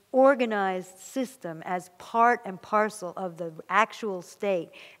as an organized system, as part and parcel of the actual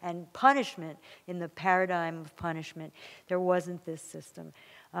state and punishment in the paradigm of punishment, there wasn't this system.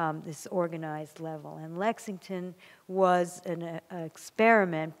 This organized level. And Lexington was an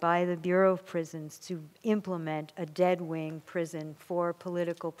experiment by the Bureau of Prisons to implement a dead wing prison for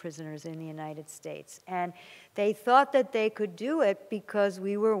political prisoners in the United States. And they thought that they could do it because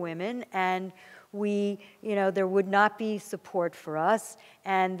we were women and there would not be support for us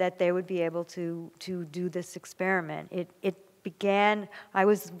and that they would be able to do this experiment. It began, I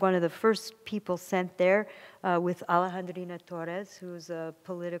was one of the first people sent there with Alejandrina Torres, who's a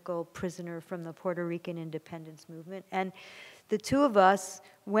political prisoner from the Puerto Rican independence movement. And the two of us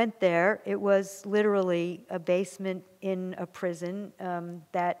went there. It was literally a basement in a prison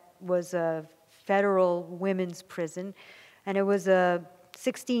that was a federal women's prison. And it was a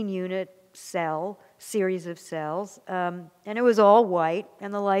 16-unit cell, series of cells, and it was all white,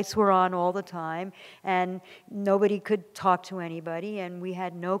 and the lights were on all the time, and nobody could talk to anybody, and we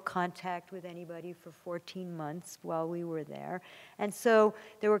had no contact with anybody for 14 months while we were there. And so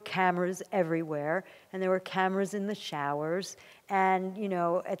there were cameras everywhere, and there were cameras in the showers, and,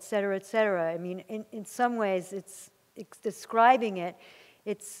 et cetera, et cetera. I mean, in some ways, it's describing it,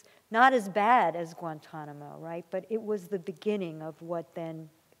 it's not as bad as Guantanamo, right? But it was the beginning of what then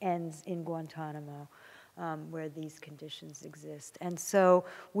ends in Guantanamo, where these conditions exist. And so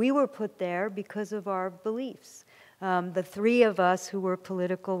we were put there because of our beliefs. The three of us who were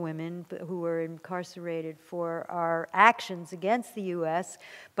political women, who were incarcerated for our actions against the U.S.,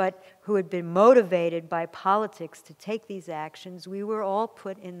 but who had been motivated by politics to take these actions, we were all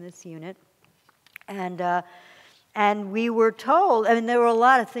put in this unit. And we were told, I mean, there were a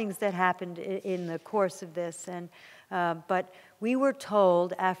lot of things that happened in the course of this, but we were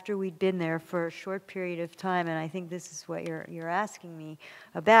told after we'd been there for a short period of time, and I think this is what you're asking me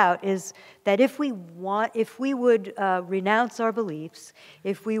about, is that if we would renounce our beliefs,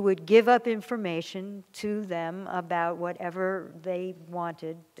 if we would give up information to them about whatever they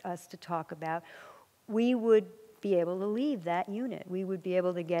wanted us to talk about, we would be able to leave that unit. We would be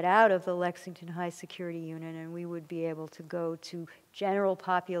able to get out of the Lexington High Security Unit, and we would be able to go to general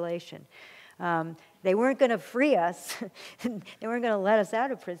population. They weren't going to free us. They weren't going to let us out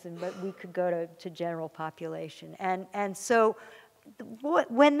of prison, but we could go to general population. And so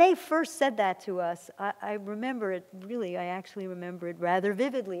when they first said that to us, I remember it really, I actually remember it rather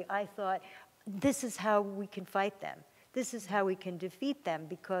vividly. I thought, this is how we can fight them. This is how we can defeat them,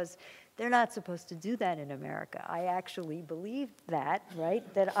 because they're not supposed to do that in America. I actually believed that, right?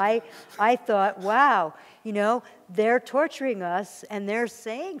 That I thought, wow, they're torturing us and they're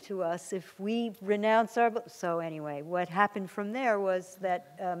saying to us if we renounce our... So anyway, what happened from there was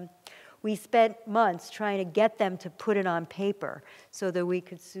that we spent months trying to get them to put it on paper so that we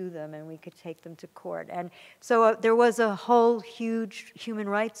could sue them and we could take them to court. And so there was a whole huge human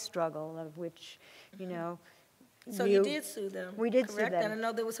rights struggle of which, So you did sue them. We did correct? sue them. And I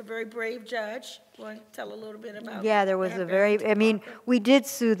know there was a very brave judge. Want to tell a little bit about? Yeah, there was we did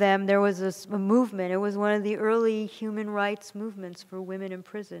sue them. There was a movement. It was one of the early human rights movements for women in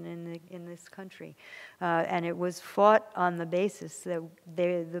prison in this country, and it was fought on the basis that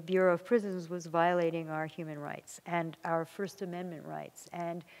the Bureau of Prisons was violating our human rights and our First Amendment rights,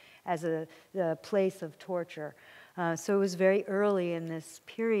 and as a place of torture. So it was very early in this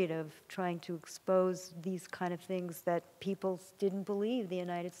period of trying to expose these kind of things that people didn't believe the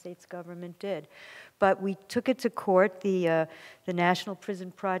United States government did. But we took it to court. The National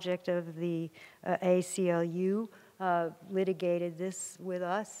Prison Project of the ACLU litigated this with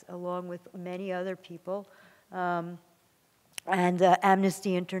us, along with many other people. And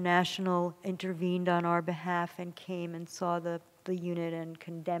Amnesty International intervened on our behalf and came and saw the unit and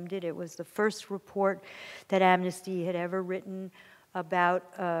condemned it. It was the first report that Amnesty had ever written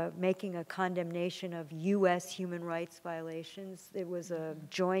about making a condemnation of U.S. human rights violations. It was a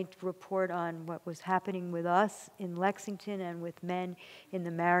joint report on what was happening with us in Lexington and with men in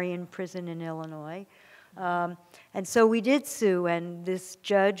the Marion prison in Illinois. And so we did sue, and this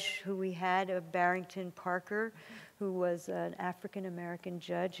judge who we had, Barrington Parker, who was an African-American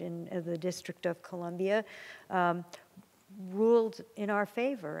judge in the District of Columbia, ruled in our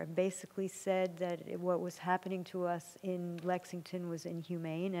favor and basically said that what was happening to us in Lexington was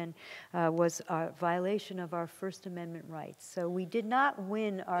inhumane and was a violation of our First Amendment rights. So we did not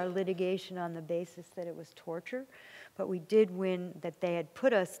win our litigation on the basis that it was torture, but we did win that they had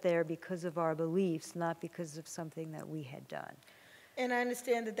put us there because of our beliefs, not because of something that we had done. And I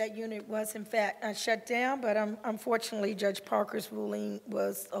understand that that unit was, in fact, shut down, but unfortunately, Judge Parker's ruling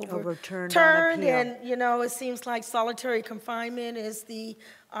was overturned on appeal. And, you know, it seems like solitary confinement is the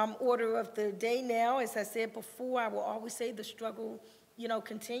order of the day now. As I said before, I will always say the struggle, you know,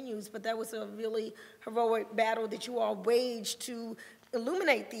 continues, but that was a really heroic battle that you all waged to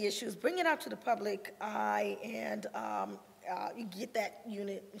illuminate the issues, bring it out to the public eye, and you get that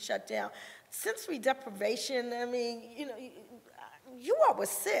unit shut down. Sensory deprivation, I mean, you know, you all were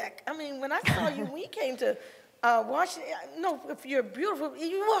sick. I mean, when I saw you, we came to Washington. No, if you're beautiful,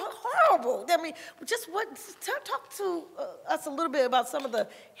 you were horrible. I mean, talk to us a little bit about some of the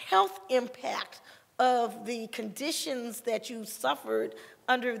health impact of the conditions that you suffered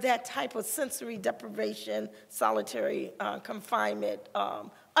under that type of sensory deprivation, solitary confinement,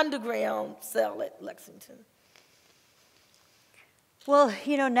 underground cell at Lexington. Well,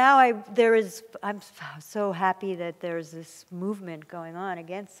 you know, now I'm so happy that there's this movement going on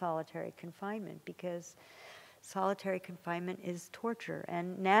against solitary confinement, because solitary confinement is torture.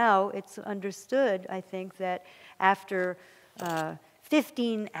 And now it's understood, I think, that after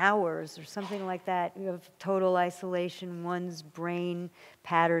 15 hours or something like that of total isolation, one's brain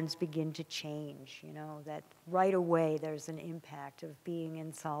patterns begin to change, you know, that right away there's an impact of being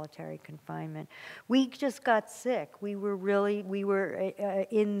in solitary confinement. We just got sick. We were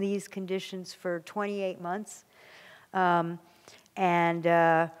in these conditions for 28 months,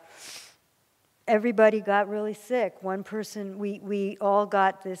 everybody got really sick. One person, we all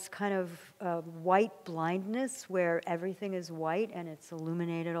got this kind of white blindness where everything is white and it's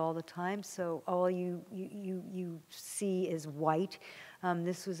illuminated all the time, so all you see is white.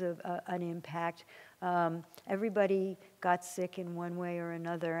 This was an impact. Everybody got sick in one way or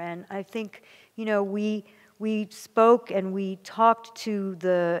another, and I think, you know, we spoke and we talked to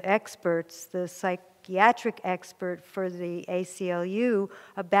the experts, the psychiatric expert for the ACLU,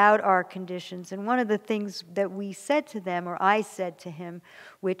 about our conditions. And one of the things that we said to them, or I said to him,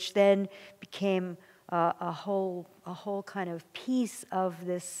 which then became a whole kind of piece of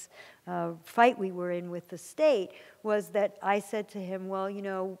this fight we were in with the state, was that I said to him, well, you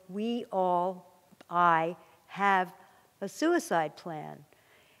know, I have a suicide plan.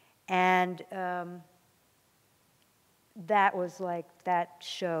 And that was like, that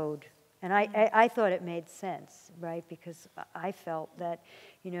showed. And I thought it made sense, right? Because I felt that,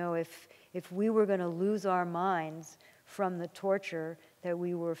 you know, if we were going to lose our minds from the torture that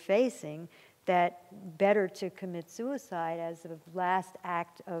we were facing, that better to commit suicide as a last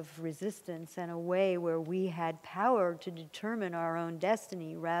act of resistance and a way where we had power to determine our own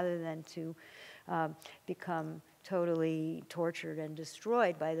destiny rather than to become totally tortured and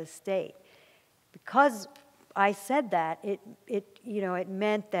destroyed by the state. Because I said that, it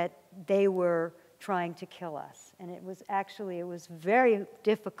meant that they were trying to kill us. And it was very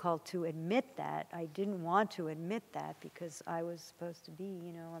difficult to admit that. I didn't want to admit that because I was supposed to be,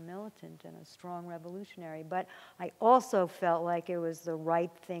 you know, a militant and a strong revolutionary. But I also felt like it was the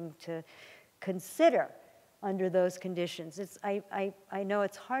right thing to consider under those conditions. I know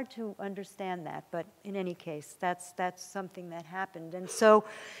it's hard to understand that, but in any case, that's something that happened. And so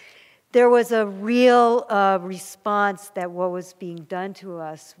there was a real response that what was being done to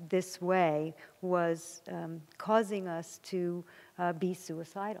us this way was causing us to be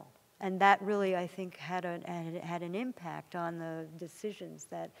suicidal. And that really, I think, had an impact on the decisions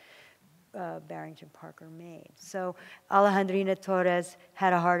that Barrington Parker made. So Alejandrina Torres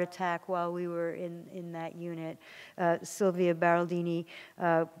had a heart attack while we were in that unit. Sylvia Baraldini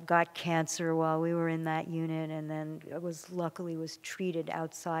got cancer while we were in that unit, and then luckily was treated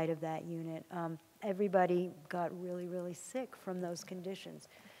outside of that unit. Everybody got really, really sick from those conditions.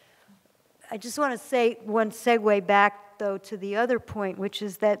 I just want to say one segue back, though, to the other point, which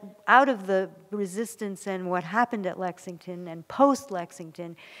is that out of the resistance and what happened at Lexington and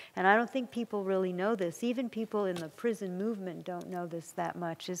post-Lexington, and I don't think people really know this, even people in the prison movement don't know this that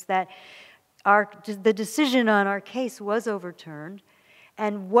much, is that the decision on our case was overturned,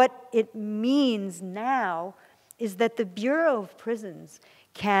 and what it means now is that the Bureau of Prisons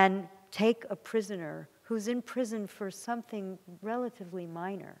can take a prisoner who's in prison for something relatively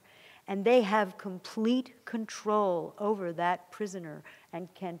minor, and they have complete control over that prisoner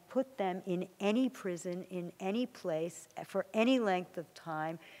and can put them in any prison, in any place, for any length of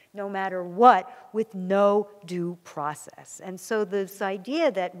time, no matter what, with no due process. And so this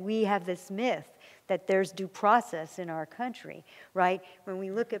idea that we have this myth that there's due process in our country, right? When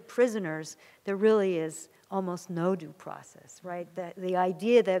we look at prisoners, there really is almost no due process, right? The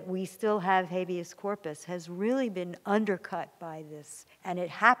idea that we still have habeas corpus has really been undercut by this, and it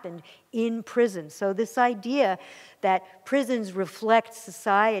happened in prison. So this idea that prisons reflect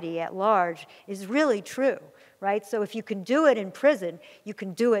society at large is really true, right? So if you can do it in prison, you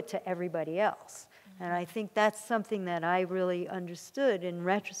can do it to everybody else. And I think that's something that I really understood in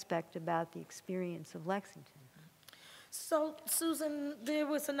retrospect about the experience of Lexington. So, Susan, there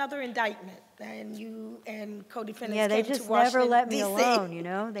was another indictment, and you and co-defendants yeah, they came just to Washington, never let me D.C. alone, you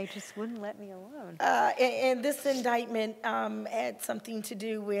know? They just wouldn't let me alone. And this indictment had something to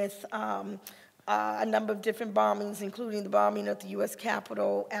do with a number of different bombings, including the bombing of the U.S.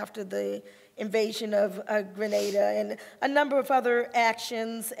 Capitol after the invasion of Grenada, and a number of other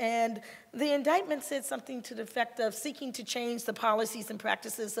actions. And the indictment said something to the effect of seeking to change the policies and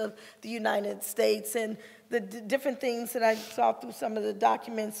practices of the United States. And the different things that I saw through some of the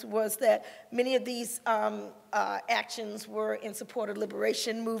documents was that many of these actions were in support of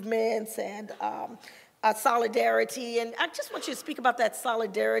liberation movements and solidarity. And I just want you to speak about that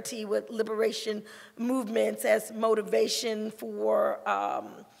solidarity with liberation movements as motivation for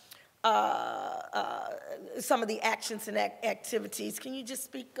some of the actions and activities. Can you just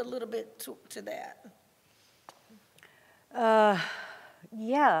speak a little bit to that?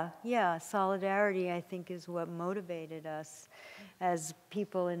 Yeah. Solidarity, I think, is what motivated us as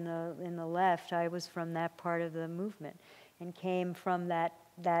people in the left. I was from that part of the movement and came from that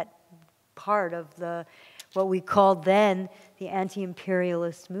part of what we called then the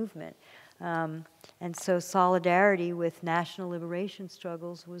anti-imperialist movement. And so solidarity with national liberation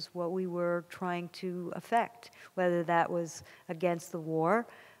struggles was what we were trying to affect, whether that was against the war,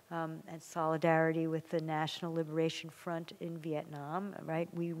 and solidarity with the National Liberation Front in Vietnam, right?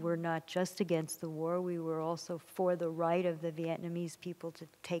 We were not just against the war, we were also for the right of the Vietnamese people to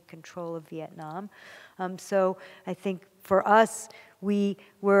take control of Vietnam. So I think for us, we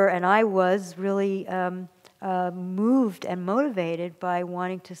were, and I was really moved and motivated by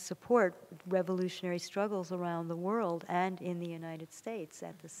wanting to support revolutionary struggles around the world and in the United States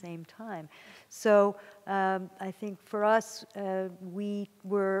at the same time. So I think for us, we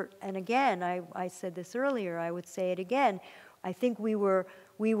were, and again, I said this earlier, I would say it again, I think we were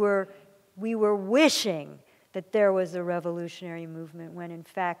wishing that there was a revolutionary movement when in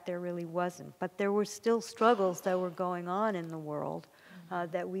fact there really wasn't. But there were still struggles that were going on in the world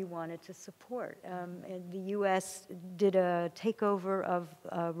that we wanted to support. And the U.S. did a takeover of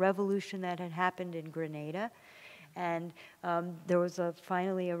a revolution that had happened in Grenada, and there was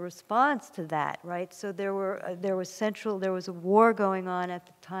finally a response to that, right? So there was a war going on at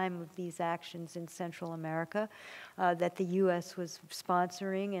the time of these actions in Central America that the U.S. was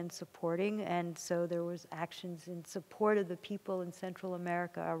sponsoring and supporting, and so there was actions in support of the people in Central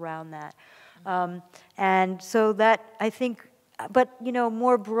America around that. And so that, I think, but, you know,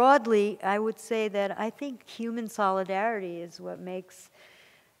 more broadly, I would say that I think human solidarity is what makes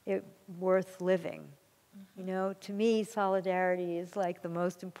it worth living. You know, to me, solidarity is like the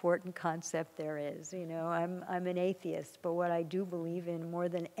most important concept there is. You know, I'm an atheist, but what I do believe in more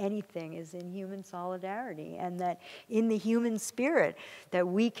than anything is in human solidarity, and that in the human spirit, that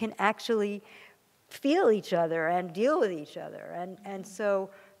we can actually feel each other and deal with each other. And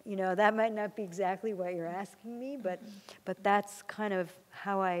so, you know, that might not be exactly what you're asking me, but that's kind of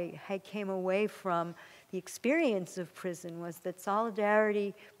how I came away from the experience of prison, was that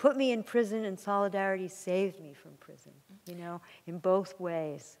solidarity put me in prison and solidarity saved me from prison, you know, in both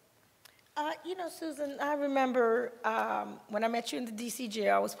ways. You know, Susan, I remember when I met you in the D.C.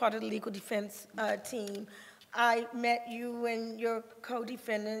 jail, I was part of the legal defense team. I met you and your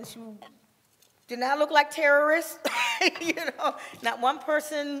co-defendants. You did not look like terrorists. You know, not one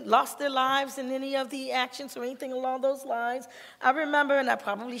person lost their lives in any of the actions or anything along those lines. I remember, and I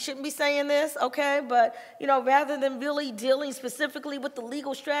probably shouldn't be saying this, okay, but, you know, rather than really dealing specifically with the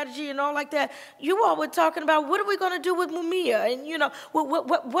legal strategy and all like that, you all were talking about what are we going to do with Mumia, and, you know,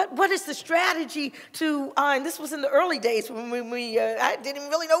 what is the strategy to, and this was in the early days when I didn't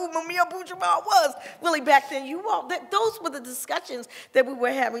really know who Mumia Abu-Jamal was really back then. You all, those were the discussions that we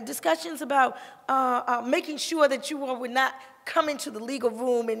were having, discussions about making sure that you all would not come into the legal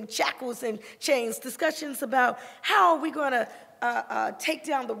room in shackles and chains, discussions about how are we going to take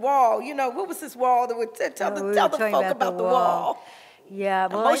down the wall. You know, what was this wall that would tell the folk about the wall? Yeah,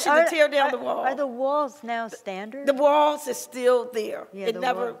 well, motion to tear down the wall. Are the walls now standard? The walls are still there. Yeah, it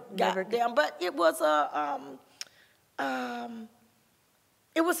never got down, but it was a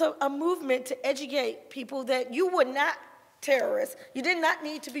movement to educate people that you were not terrorists. You did not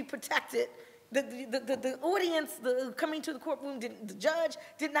need to be protected. The audience, coming to the courtroom, the judge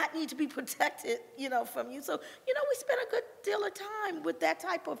did not need to be protected, you know, from you. So, you know, we spent a good deal of time with that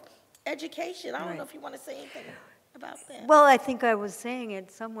type of education. I don't know if you want to say anything about that. Well, I think I was saying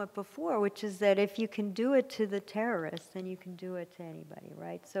it somewhat before, which is that if you can do it to the terrorists, then you can do it to anybody,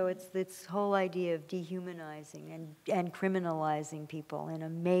 right? So it's this whole idea of dehumanizing and criminalizing people in a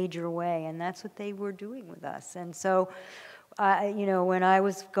major way, and that's what they were doing with us. And so, you know, when I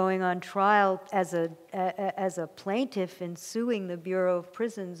was going on trial as a plaintiff and suing the Bureau of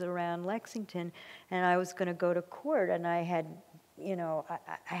Prisons around Lexington, and I was going to go to court, and I had, you know, I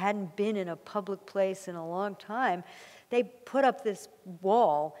hadn't been in a public place in a long time, they put up this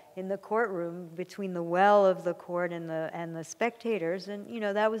wall in the courtroom between the well of the court and the spectators, and, you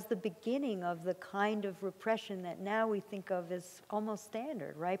know, that was the beginning of the kind of repression that now we think of as almost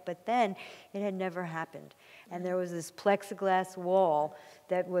standard, right? But then it had never happened. And there was this plexiglass wall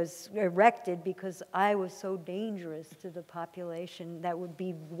that was erected because I was so dangerous to the population that would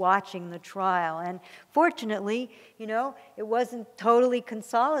be watching the trial. And fortunately, you know, it wasn't totally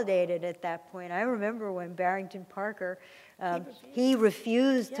consolidated at that point. I remember when Barrington Parker, he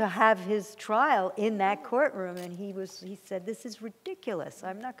refused to have his trial in that courtroom, and he said, "This is ridiculous.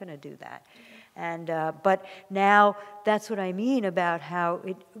 I'm not going to do that." And but now that's what I mean about how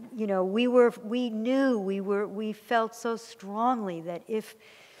it, you know, we felt so strongly that if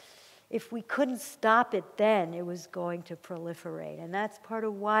we couldn't stop it then, it was going to proliferate. And that's part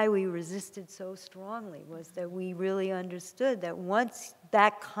of why we resisted so strongly, was that we really understood that once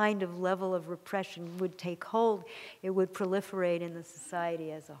that kind of level of repression would take hold, it would proliferate in the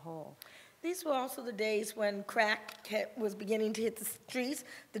society as a whole. These were also the days when crack was beginning to hit the streets,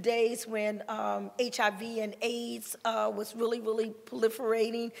 the days when HIV and AIDS was really, really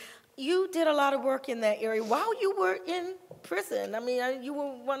proliferating. You did a lot of work in that area while you were in prison. I mean, you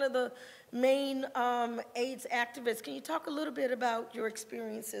were one of the main AIDS activists. Can you talk a little bit about your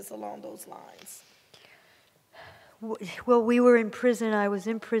experiences along those lines? Well, we were in prison. I was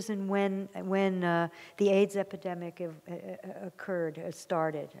in prison when the AIDS epidemic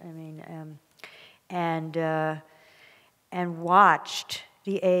started. I mean, and watched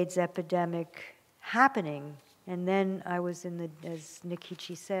the AIDS epidemic happening. And then I was as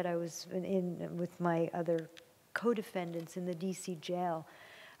Nkechi said, I was with my other co-defendants in the DC jail.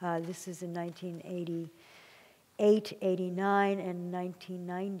 This is in 1988, 89, and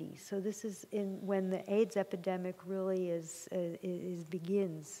 1990. So this is when the AIDS epidemic really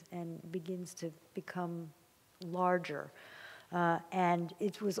begins to become larger. And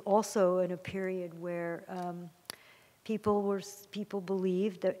it was also in a period where people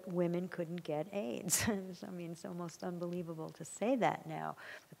believed that women couldn't get AIDS. I mean, it's almost unbelievable to say that now.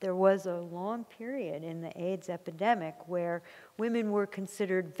 But there was a long period in the AIDS epidemic where women were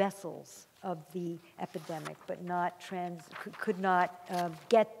considered vessels of the epidemic, but could not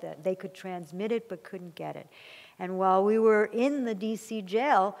get that. They could transmit it, but couldn't get it. And while we were in the DC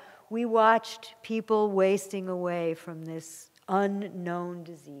jail, we watched people wasting away from this unknown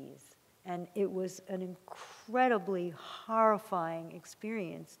disease. And it was an incredibly horrifying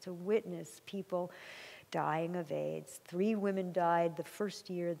experience to witness people dying of AIDS. 3 women died the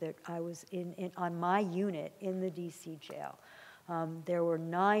first year that I was on my unit in the DC jail. There were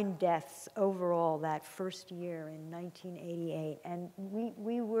 9 deaths overall that first year in 1988, and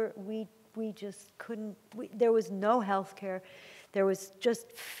we just couldn't. There was no health care. There was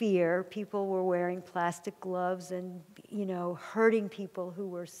just fear. People were wearing plastic gloves and, you know, hurting people who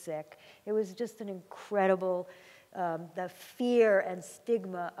were sick. It was just an incredible, the fear and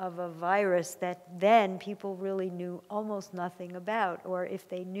stigma of a virus that then people really knew almost nothing about, or if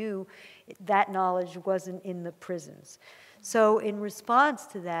they knew, that knowledge wasn't in the prisons. So in response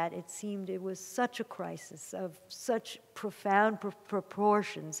to that, it seemed it was such a crisis of such profound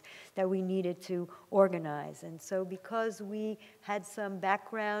proportions that we needed to organize. And so because we had some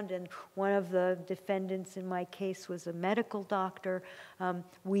background, and one of the defendants in my case was a medical doctor,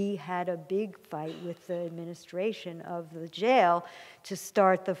 we had a big fight with the administration of the jail to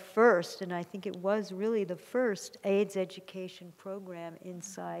start the first, and I think it was really the first, AIDS education program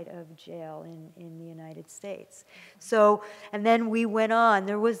inside of jail in the United States. So, and then we went on.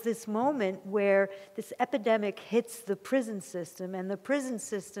 There was this moment where this epidemic hits the prison system, and the prison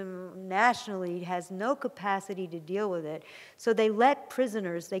system nationally has no capacity to deal with it. So they let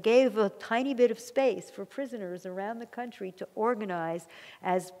prisoners, they gave a tiny bit of space for prisoners around the country to organize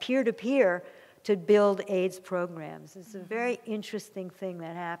as peer-to-peer to build AIDS programs. It's a very interesting thing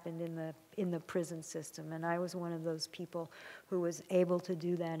that happened in the prison system, and I was one of those people who was able to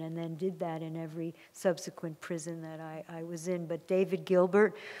do that and then did that in every subsequent prison that I was in. But David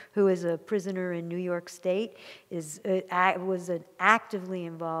Gilbert, who is a prisoner in New York State, was actively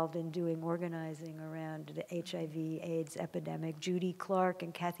involved in doing organizing around the HIV/AIDS epidemic. Judy Clark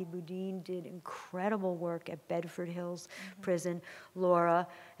and Kathy Boudin did incredible work at Bedford Hills Prison. Laura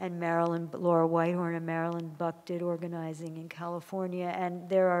Whitehorn and Marilyn Buck did organizing in California, and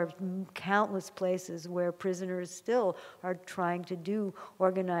there are countless places where prisoners still are trying to do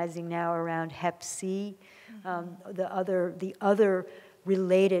organizing now around Hep C, the other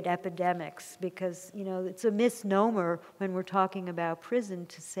related epidemics, because it's a misnomer when we're talking about prison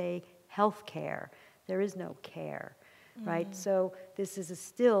to say health care. There is no care, right? So this is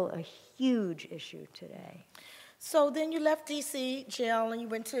still a huge issue today. So then you left D.C. jail and you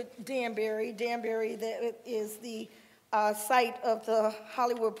went to Danbury. Danbury, that is the site of the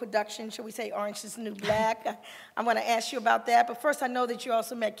Hollywood production, shall we say, Orange is the New Black. I'm going to ask you about that. But first, I know that you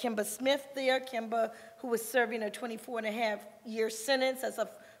also met Kimba Smith there. Kimba, who was serving a 24.5-year sentence as a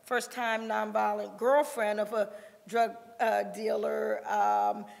first-time nonviolent girlfriend of a drug dealer.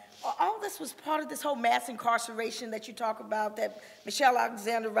 All this was part of this whole mass incarceration that you talk about, that Michelle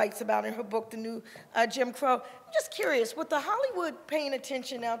Alexander writes about in her book, The New Jim Crow. I'm just curious, with the Hollywood paying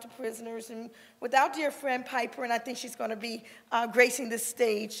attention now to prisoners, and with our dear friend Piper, and I think she's going to be gracing this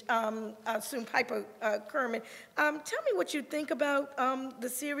stage soon, Piper Kerman, tell me what you think about the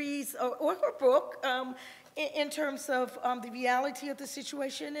series or her book in terms of the reality of the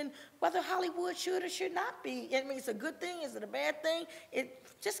situation and whether Hollywood should or should not be. I mean, it's a good thing, is it a bad thing?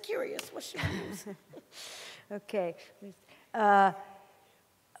 Just curious, what's your views? Okay.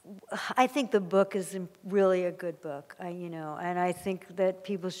 I think the book is really a good book, and I think that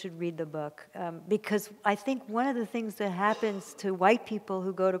people should read the book because I think one of the things that happens to white people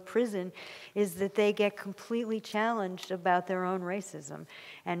who go to prison is that they get completely challenged about their own racism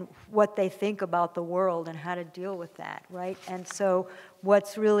and what they think about the world and how to deal with that, right? And so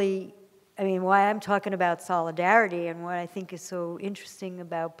what's really, why I'm talking about solidarity and what I think is so interesting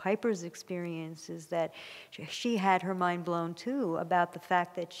about Piper's experience is that she had her mind blown too about the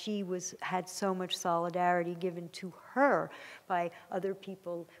fact that she had so much solidarity given to her by other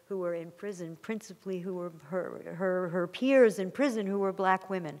people who were in prison, principally who were her peers in prison who were black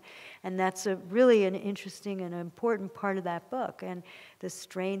women. And that's really an interesting and important part of that book, and the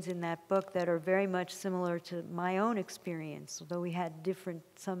strains in that book that are very much similar to my own experience, although we had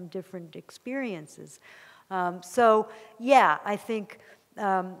some different experiences. So yeah, I think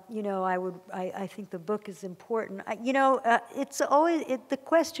I think the book is important. It's always the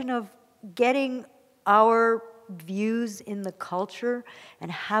question of getting our views in the culture and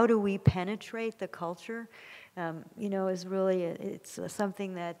how do we penetrate the culture, is really, it's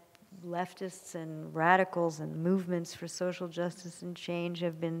something that leftists and radicals and movements for social justice and change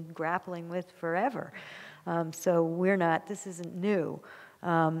have been grappling with forever. So this isn't new.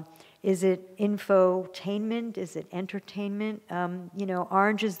 Is it infotainment? Is it entertainment?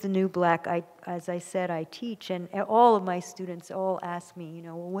 Orange is the New Black. As I said, I teach, and all of my students all ask me,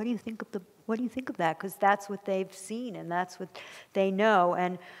 well, what do you think of that? Because that's what they've seen, and that's what they know.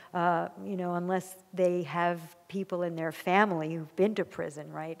 And unless they have people in their family who've been to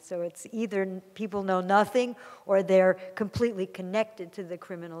prison, right? So it's either people know nothing or they're completely connected to the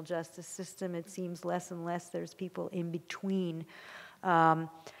criminal justice system. It seems less and less there's people in between.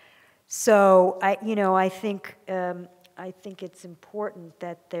 So I think it's important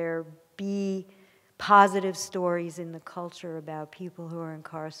that there be positive stories in the culture about people who are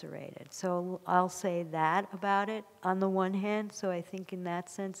incarcerated. So I'll say that about it on the one hand. So I think in that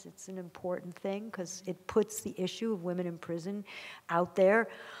sense it's an important thing because it puts the issue of women in prison out there.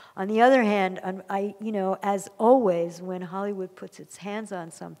 On the other hand, as always, when Hollywood puts its hands on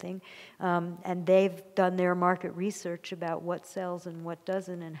something, and they've done their market research about what sells and what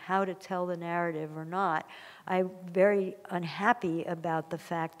doesn't and how to tell the narrative or not, I'm very unhappy about the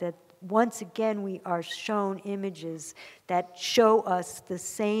fact that once again, we are shown images that show us the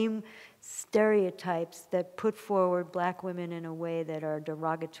same stereotypes that put forward black women in a way that are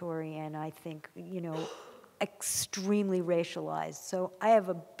derogatory and I think, extremely racialized. So I have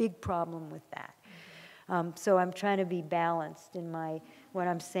a big problem with that. So I'm trying to be balanced in what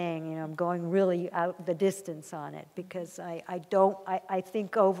I'm saying. I'm going really out the distance on it because I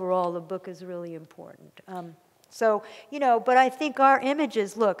think overall the book is really important. But I think our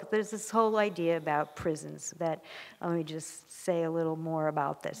images, look, there's this whole idea about prisons that, let me just say a little more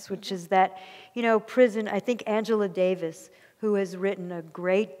about this, which is that, prison, I think Angela Davis, who has written a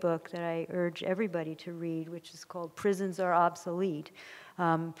great book that I urge everybody to read, which is called Prisons Are Obsolete,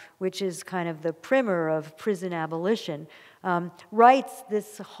 which is kind of the primer of prison abolition, writes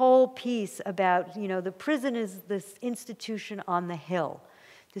this whole piece about, the prison is this institution on the hill.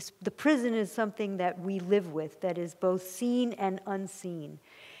 The prison is something that we live with that is both seen and unseen,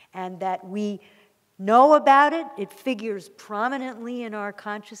 and that we know about it. It figures prominently in our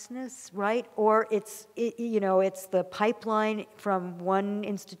consciousness, right? Or it's the pipeline from one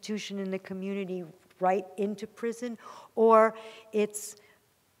institution in the community right into prison, or it's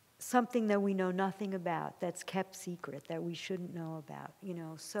something that we know nothing about, that's kept secret, that we shouldn't know about.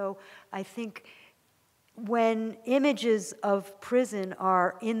 So I think when images of prison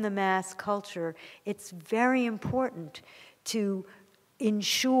are in the mass culture, it's very important to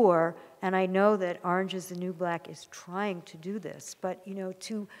ensure, and I know that Orange is the New Black is trying to do this, but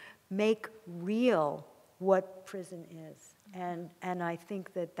to make real what prison is. And I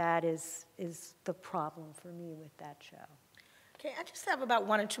think that is the problem for me with that show. Okay, I just have about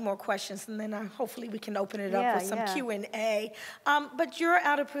one or two more questions, and then hopefully we can open it up with some Q&A. But you're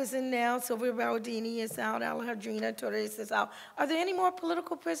out of prison now. Sylvia Baldini is out. Alejandrina Torres is out. Are there any more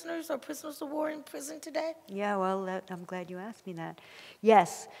political prisoners or prisoners of war in prison today? Yeah, well, I'm glad you asked me that.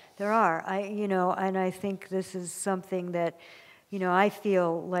 Yes, there are. And I think this is something that, I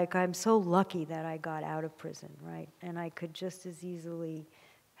feel like I'm so lucky that I got out of prison, right? And I could just as easily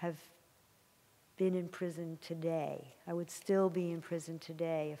have been in prison today. I would still be in prison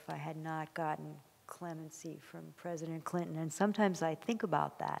today if I had not gotten clemency from President Clinton. And sometimes I think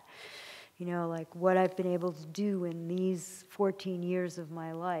about that, like what I've been able to do in these 14 years of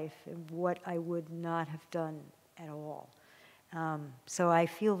my life and what I would not have done at all. So I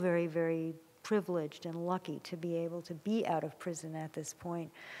feel very, very privileged and lucky to be able to be out of prison at this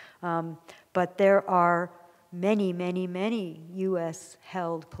point. But there are many, many, many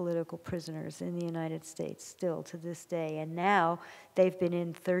U.S.-held political prisoners in the United States still to this day. And now they've been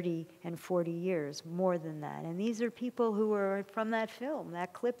in 30 and 40 years, more than that. And these are people who are from that film,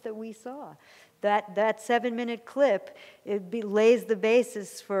 that clip that we saw. That 7-minute clip, lays the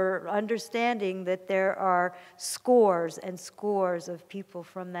basis for understanding that there are scores and scores of people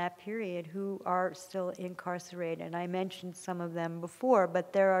from that period who are still incarcerated. And I mentioned some of them before,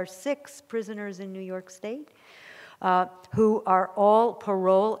 but there are 6 prisoners in New York State who are all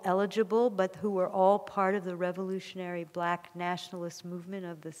parole eligible, but who were all part of the revolutionary black nationalist movement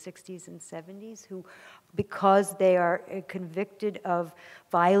of the 60s and 70s, who, because they are convicted of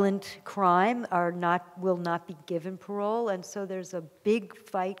violent crime, will not be given parole. And so there's a big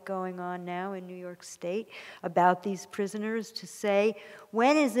fight going on now in New York State about these prisoners to say,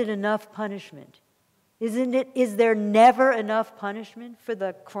 when is it enough punishment? Is there never enough punishment for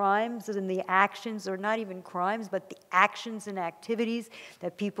the crimes and the actions, or not even crimes, but the actions and activities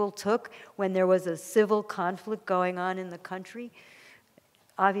that people took when there was a civil conflict going on in the country?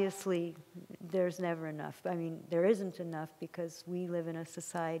 Obviously, there's never enough. I mean, there isn't enough because we live in a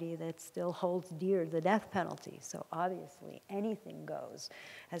society that still holds dear the death penalty. So obviously, anything goes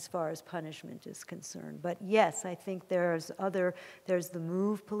as far as punishment is concerned. But yes, I think there's the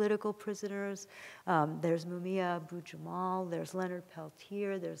MOVE political prisoners, there's Mumia Abu-Jamal, there's Leonard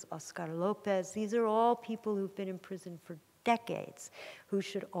Peltier, there's Oscar Lopez. These are all people who've been in prison for decades who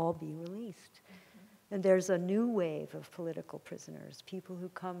should all be released. And there's a new wave of political prisoners, people who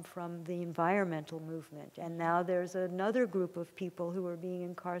come from the environmental movement. And now there's another group of people who are being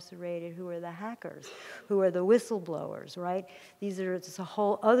incarcerated, who are the hackers, who are the whistleblowers, right? It's a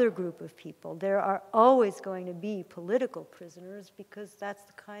whole other group of people. There are always going to be political prisoners because that's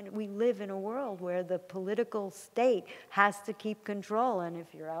the kind of, we live in a world where the political state has to keep control. And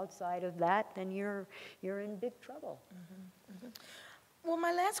if you're outside of that, then you're in big trouble. Mm-hmm. Mm-hmm. Well,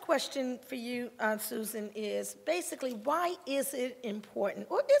 my last question for you, Susan, is basically why is it important,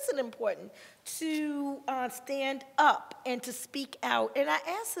 or is it important, to stand up and to speak out? And I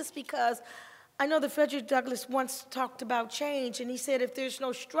ask this because I know that Frederick Douglass once talked about change, and he said if there's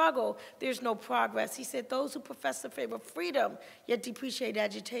no struggle, there's no progress. He said those who profess the favor of freedom yet depreciate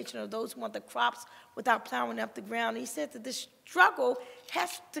agitation are those who want the crops without plowing up the ground. He said that this struggle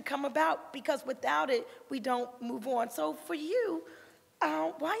has to come about because without it, we don't move on. So for you,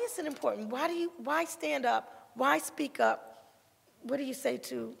 why is it important? Why stand up? Why speak up? What do you say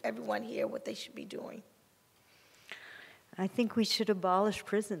to everyone here what they should be doing? I think we should abolish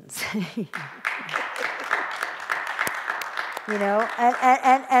prisons. You know,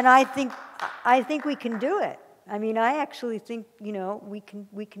 and I think we can do it. I mean, I actually think, you know, we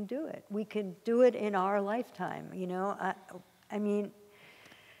can do it. We can do it in our lifetime. You know, I mean,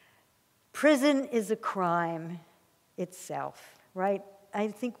 prison is a crime itself. Right? I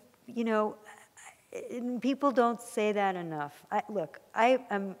think, you know, people don't say that enough. Look, I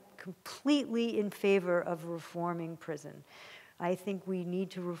am completely in favor of reforming prison. I think we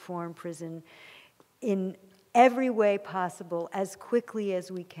need to reform prison in every way possible as quickly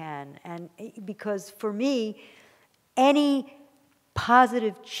as we can. And because for me, any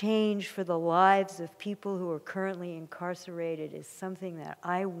positive change for the lives of people who are currently incarcerated is something that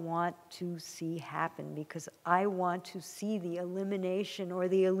I want to see happen, because I want to see the elimination or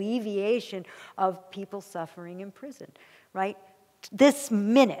the alleviation of people suffering in prison, right? This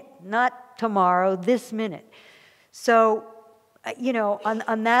minute, not tomorrow, this minute. So, you know,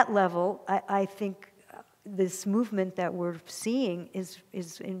 on that level, I think this movement that we're seeing is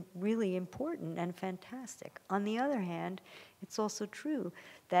really important and fantastic. On the other hand, it's also true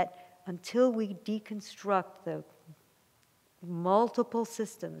that until we deconstruct the multiple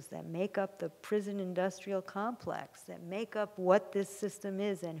systems that make up the prison industrial complex, that make up what this system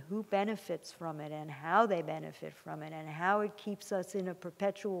is and who benefits from it and how they benefit from it and how it keeps us in a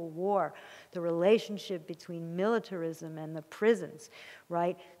perpetual war, the relationship between militarism and the prisons,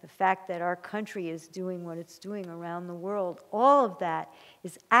 right? The fact that our country is doing what it's doing around the world, all of that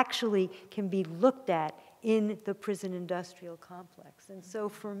is actually can be looked at in the prison industrial complex. And so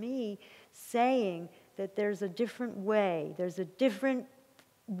for me, saying that there's a different way to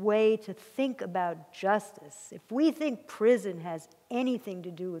think about justice. If we think prison has anything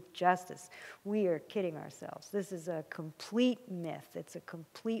to do with justice, we are kidding ourselves. This is a complete myth. It's a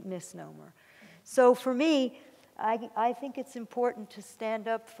complete misnomer. So for me, I think it's important to stand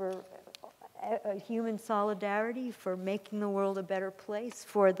up for human solidarity, for making the world a better place,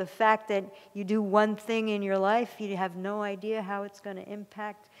 for the fact that you do one thing in your life, you have no idea how it's going to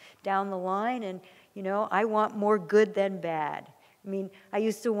impact down the line. And, you know, I want more good than bad. I mean, I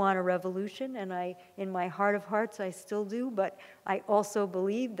used to want a revolution, and in my heart of hearts, I still do, but I also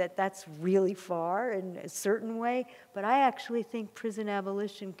believe that that's really far in a certain way. But I actually think prison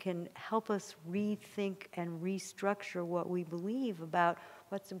abolition can help us rethink and restructure what we believe about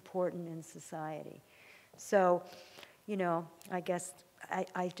what's important in society. So, you know, I guess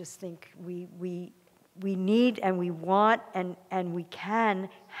I just think we need and we want and we can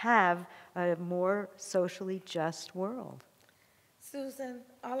have a more socially just world. Susan,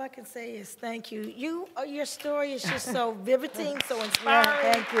 all I can say is thank you. Your story is just so riveting, so inspiring.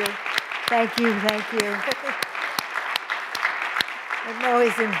 Yeah, thank you. Thank you, thank you. I'm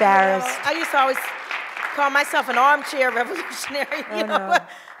always embarrassed. You know, I used to always call myself an armchair revolutionary, you know. No.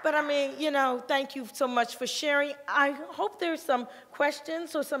 But I mean, you know, thank you so much for sharing. I hope there's some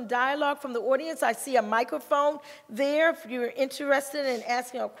questions or some dialogue from the audience. I see a microphone there. If you're interested in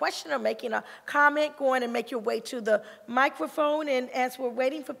asking a question or making a comment, go in and make your way to the microphone. And as we're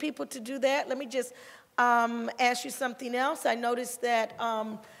waiting for people to do that, let me just ask you something else. I noticed that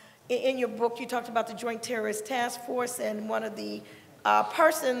in your book, you talked about the Joint Terrorist Task Force, and one of the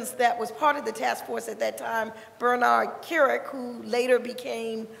persons that was part of the task force at that time, Bernard Kerik, who later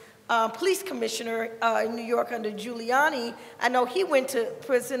became police commissioner in New York under Giuliani. I know he went to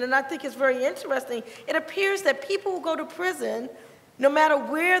prison, and I think it's very interesting. It appears that people who go to prison, no matter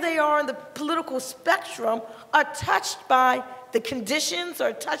where they are in the political spectrum, are touched by the conditions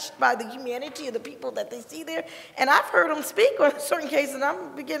are touched by the humanity of the people that they see there. And I've heard them speak on certain cases, and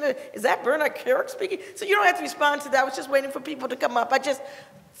I'm beginning to, is that Bernard Kerik speaking? So you don't have to respond to that. I was just waiting for people to come up. I just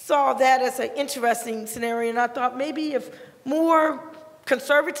saw that as an interesting scenario, and I thought maybe if more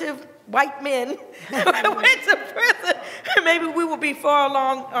conservative white men went to prison, maybe we would be far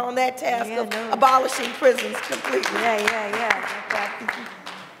along on that task of abolishing prisons completely. Yeah.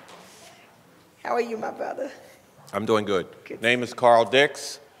 How are you, my brother? I'm doing good. Name is Carl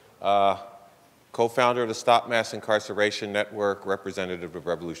Dix, co-founder of the Stop Mass Incarceration Network, representative of the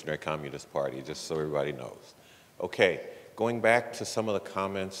Revolutionary Communist Party, just so everybody knows. Okay, going back to some of the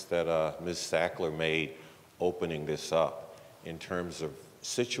comments that Ms. Sackler made opening this up in terms of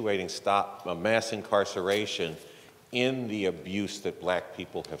situating mass incarceration in the abuse that black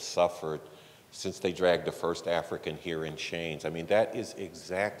people have suffered since they dragged the first African here in chains. I mean, that is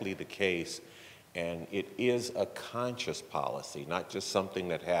exactly the case, and it is a conscious policy, not just something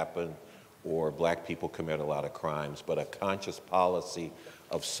that happened or black people commit a lot of crimes, but a conscious policy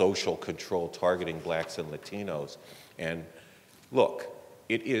of social control targeting blacks and Latinos. And look,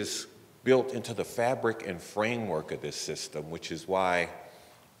 it is built into the fabric and framework of this system, which is why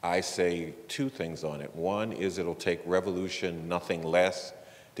I say two things on it. One is it'll take revolution, nothing less,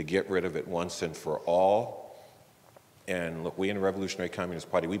 to get rid of it once and for all. And look, we in the Revolutionary Communist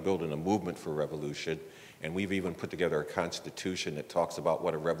Party, we build in a movement for revolution, and we've even put together a constitution that talks about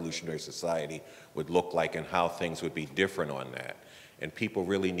what a revolutionary society would look like and how things would be different on that. And people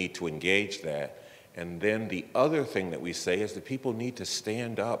really need to engage that. And then the other thing that we say is that people need to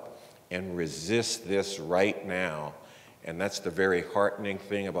stand up and resist this right now. And that's the very heartening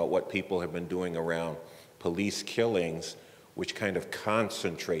thing about what people have been doing around police killings, which kind of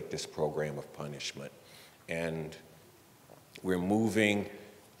concentrate this program of punishment. And we're moving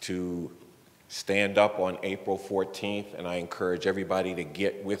to stand up on April 14th, and I encourage everybody to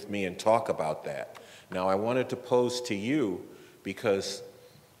get with me and talk about that. Now, I wanted to pose to you, because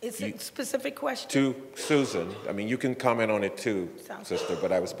It's a specific question. to Susan, I mean, you can comment on it too, sister,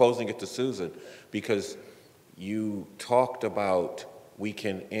 but I was posing it to Susan because you talked about we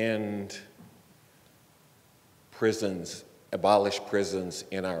can end prisons, abolish prisons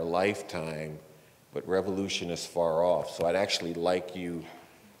in our lifetime, but revolution is far off. So I'd actually like you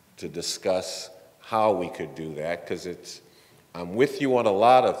to discuss how we could do that, because I'm with you on a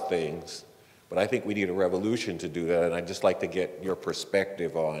lot of things, but I think we need a revolution to do that, and I'd just like to get your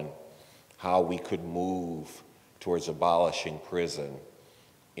perspective on how we could move towards abolishing prison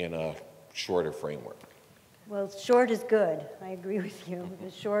in a shorter framework. Well, short is good. I agree with you.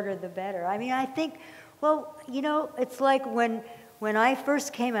 The shorter, the better. I mean, I think, well, you know, it's like when I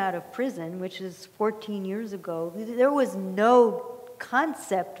first came out of prison, which is 14 years ago, there was no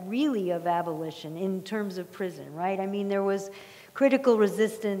concept really of abolition in terms of prison, right? I mean, there was critical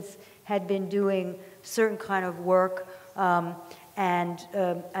resistance had been doing certain kind of work, and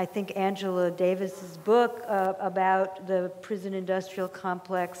I think Angela Davis's book about the prison industrial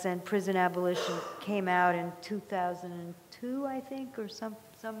complex and prison abolition came out in 2002, I think, or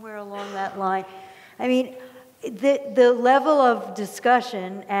somewhere along that line. I mean, the level of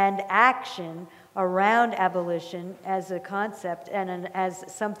discussion and action around abolition as a concept and as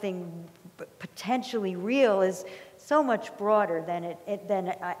something potentially real is so much broader than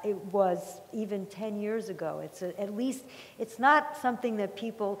it was even 10 years ago. At least it's not something that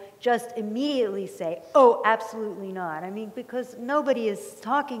people just immediately say, oh, absolutely not. I mean, because nobody is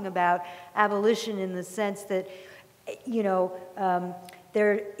talking about abolition in the sense that, you know,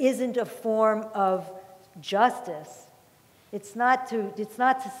 there isn't a form of justice. It's not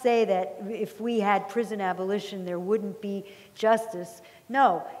to say that if we had prison abolition, there wouldn't be justice.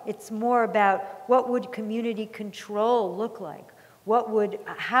 No, it's more about what would community control look like?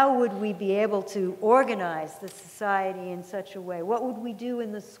 How would we be able to organize the society in such a way? What would we do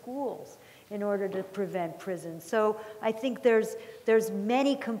in the schools in order to prevent prison? So I think there's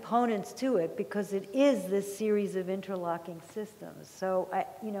many components to it because it is this series of interlocking systems. So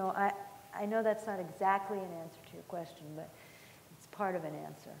I know that's not exactly an answer to your question, but it's part of an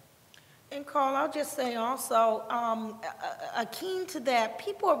answer. And Carl, I'll just say also, keen to that,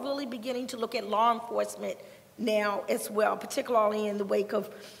 people are really beginning to look at law enforcement now as well, particularly in the wake of,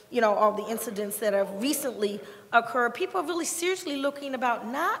 you know, all the incidents that have recently occurred. People are really seriously looking about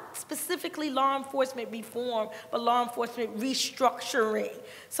not specifically law enforcement reform, but law enforcement restructuring.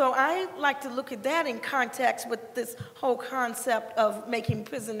 So I like to look at that in context with this whole concept of making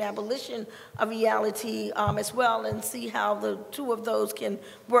prison abolition a reality as well, and see how the two of those can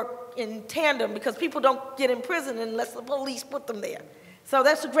work in tandem, because people don't get in prison unless the police put them there. So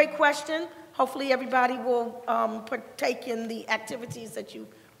that's a great question. hopefully everybody will partake in the activities that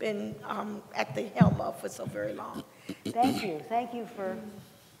you've been at the helm of for so very long. Thank you. Thank you for,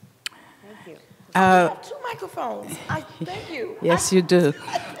 thank you. We have two microphones. Thank you. Yes, you do.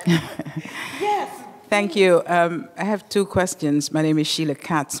 Yes. Thank you. I have two questions. My name is Sheila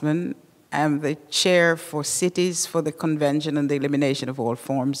Katzman. I'm the chair for Cities for the Convention on the Elimination of All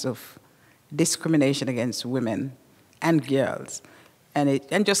Forms of Discrimination Against Women and Girls. And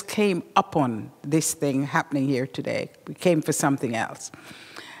it just came upon this thing happening here today. We came for something else.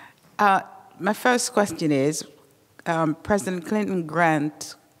 My first question is, President Clinton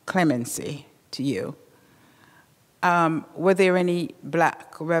grant clemency to you. Were there any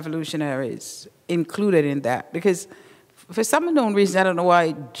black revolutionaries included in that? Because for some unknown reason, I don't know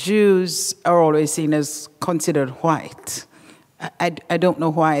why Jews are always seen as considered white. I don't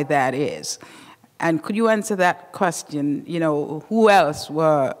know why that is. And could you answer that question? You know, who else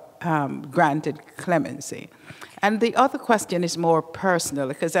were granted clemency? And the other question is more personal,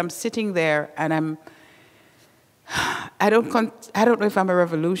 because I'm sitting there and I don't know if I'm a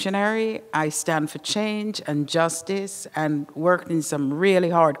revolutionary. I stand for change and justice and worked in some really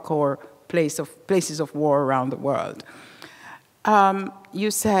hardcore places of war around the world. You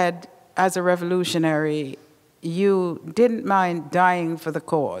said, as a revolutionary, you didn't mind dying for the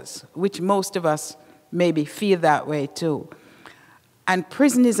cause, which most of us maybe feel that way too. And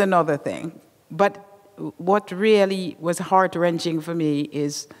prison is another thing. But what really was heart-wrenching for me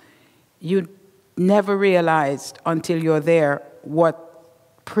is you never realized until you're there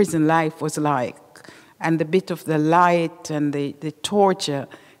what prison life was like, and the bit of the light and the torture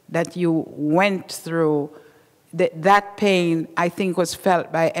that you went through. That pain, I think, was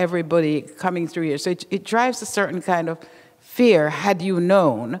felt by everybody coming through here. So it drives a certain kind of fear, had you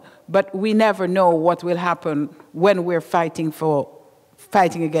known, but we never know what will happen when we're fighting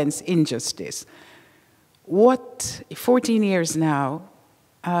against injustice. 14 years now,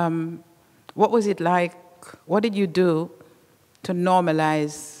 what was it like? What did you do to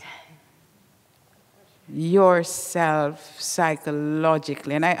normalize yourself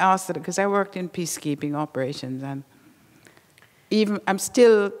psychologically? And I asked it because I worked in peacekeeping operations, and I'm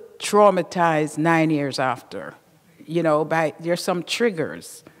still traumatized 9 years after. You know, there's some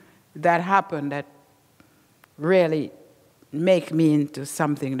triggers that happen that really make me into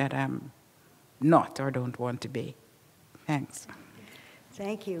something that I'm not or don't want to be. Thanks.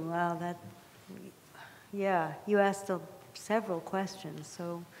 Thank you. Wow, yeah, you asked several questions,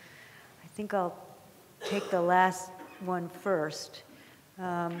 so I think I'll take the last one first.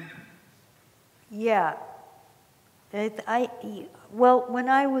 Yeah, well, when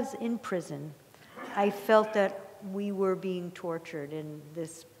I was in prison, I felt that we were being tortured in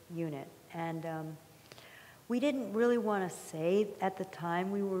this unit, and we didn't really want to say at the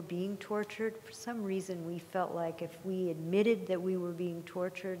time we were being tortured. For some reason, we felt like if we admitted that we were being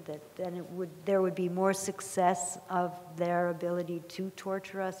tortured, that then there would be more success of their ability to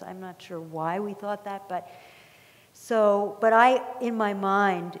torture us. I'm not sure why we thought that, but in my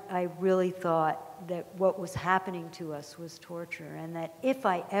mind, I really thought that what was happening to us was torture, and that if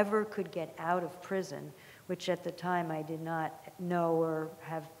I ever could get out of prison, which at the time I did not know or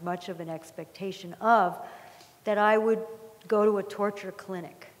have much of an expectation of, that I would go to a torture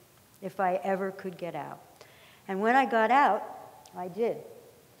clinic if I ever could get out. And when I got out, I did.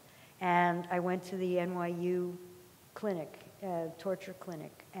 And I went to the NYU clinic, torture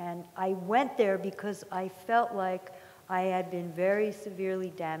clinic. And I went there because I felt like I had been very severely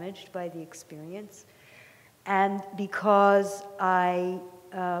damaged by the experience, and because I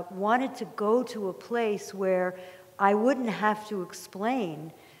wanted to go to a place where I wouldn't have to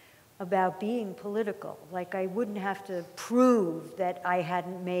explain about being political. Like, I wouldn't have to prove that I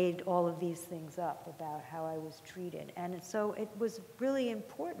hadn't made all of these things up about how I was treated. And so it was really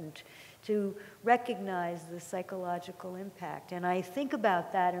important to recognize the psychological impact. And I think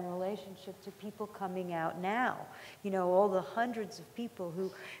about that in relationship to people coming out now. You know, all the hundreds of people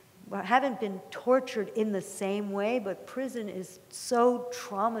who haven't been tortured in the same way, but prison is so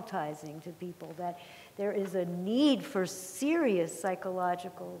traumatizing to people that there is a need for serious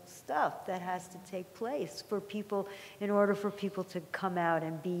psychological stuff that has to take place for people, in order for people to come out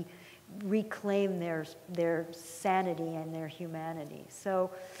and reclaim their sanity and their humanity. So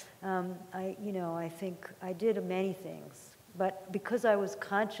I think I did many things, but because I was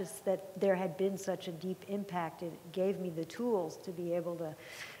conscious that there had been such a deep impact, it gave me the tools to be able to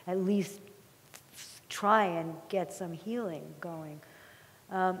at least try and get some healing going.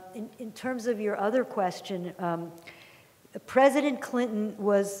 In terms of your other question, President Clinton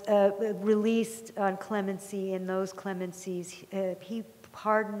was released on clemency. In those clemencies, he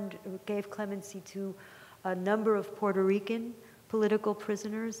pardoned, gave clemency to a number of Puerto Rican political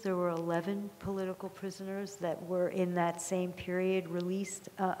prisoners. There were 11 political prisoners that were in that same period released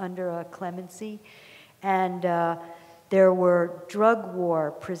under a clemency. And there were drug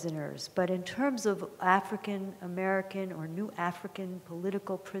war prisoners. But in terms of African American or New African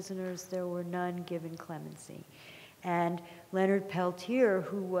political prisoners, there were none given clemency. And Leonard Peltier,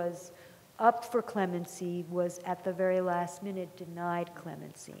 who was up for clemency, was at the very last minute denied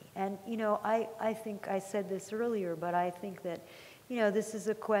clemency. And, you know, I think I said this earlier, but I think that, you know, this is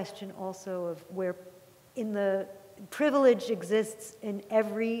a question also of where privilege exists in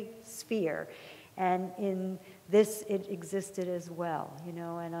every sphere. And in this, it existed as well, you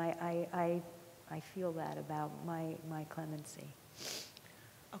know, and I feel that about my clemency.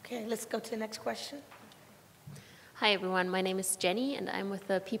 Okay, let's go to the next question. Hi everyone, my name is Jenny and I'm with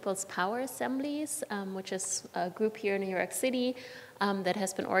the People's Power Assemblies, which is a group here in New York City that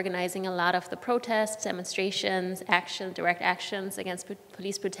has been organizing a lot of the protests, demonstrations, direct actions against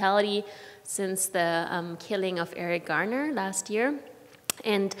police brutality since the killing of Eric Garner last year.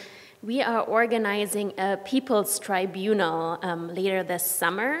 And we are organizing a People's Tribunal later this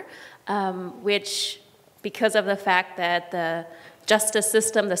summer, which, because of the fact that the justice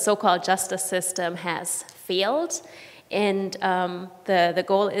system, the so-called justice system, has failed, and the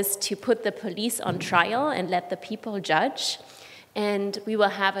goal is to put the police on trial and let the people judge. And we will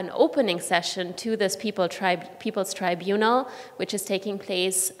have an opening session to this People's Tribunal, which is taking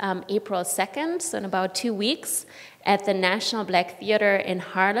place April 2nd, so in about 2 weeks, at the National Black Theater in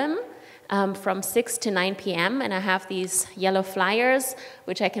Harlem. From 6 to 9 p.m. And I have these yellow flyers,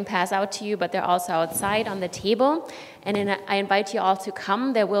 which I can pass out to you, but they're also outside on the table. And I invite you all to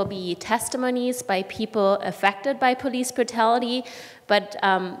come. There will be testimonies by people affected by police brutality, but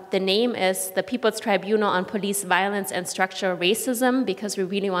the name is the People's Tribunal on Police Violence and Structural Racism, because we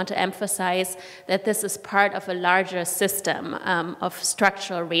really want to emphasize that this is part of a larger system of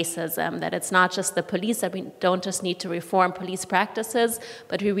structural racism, that it's not just the police, that we don't just need to reform police practices,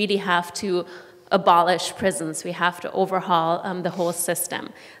 but we really have to abolish prisons. We have to overhaul the whole system.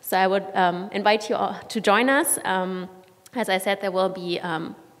 So I would invite you all to join us. As I said, there will be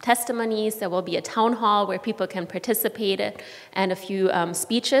testimonies, there will be a town hall where people can participate, and a few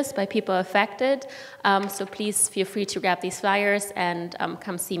speeches by people affected. So please feel free to grab these flyers and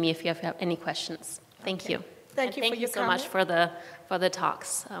come see me if you have any questions. Thank you. Thank you for your so much for the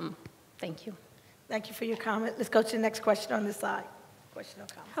talks. Thank you. Thank you for your comment. Let's go to the next question on this side. Question or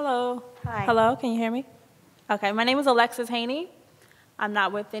comment? Hello. Hi. Hello, can you hear me? Okay, my name is Alexis Haney. I'm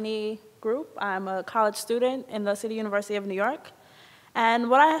not with any group. I'm a college student in the City University of New York. And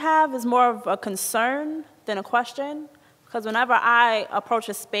what I have is more of a concern than a question, because whenever I approach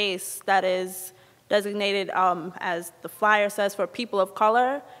a space that is designated, as the flyer says, for people of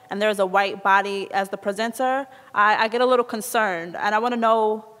color, and there's a white body as the presenter, I get a little concerned. And I want to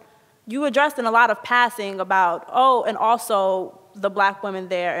know, you addressed in a lot of passing about, and also the black women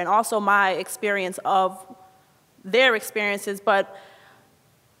there, and also my experience of their experiences, but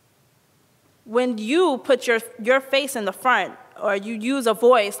when you put your face in the front, or you use a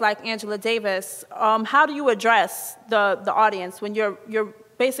voice like Angela Davis, how do you address the audience when you're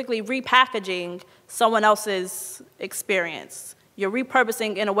basically repackaging someone else's experience? You're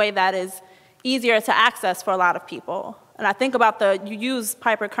repurposing in a way that is easier to access for a lot of people. And I think about you use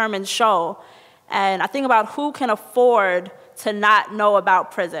Piper Kerman's show, and I think about who can afford to not know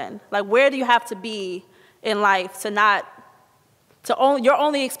about prison. Like, where do you have to be in life your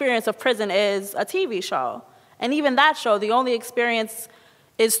only experience of prison is a TV show? And even that show, the only experience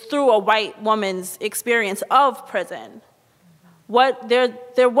is through a white woman's experience of prison.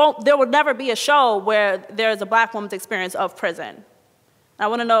 There will never be a show where there's a black woman's experience of prison. I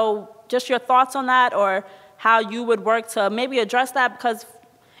want to know just your thoughts on that, or how you would work to maybe address that, because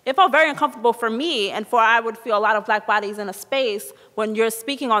it felt very uncomfortable for me, and I would feel a lot of black bodies in a space when you're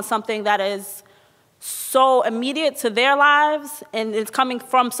speaking on something that is so immediate to their lives, and it's coming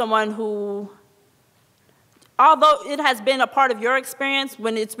from someone who, although it has been a part of your experience,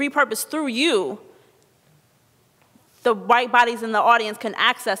 when it's repurposed through you, the white bodies in the audience can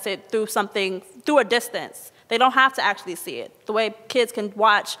access it through a distance. They don't have to actually see it. The way kids can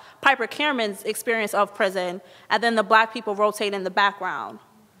watch Piper Kerman's experience of prison, and then the black people rotate in the background.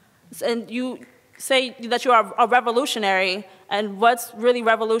 And you say that you are a revolutionary, and what's really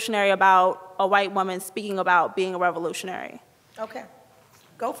revolutionary about a white woman speaking about being a revolutionary? Okay.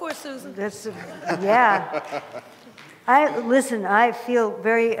 Go for it, Susan. Yeah. Listen, I feel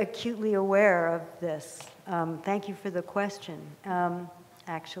very acutely aware of this. Thank you for the question,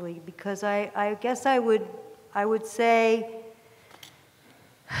 actually, because I guess I would say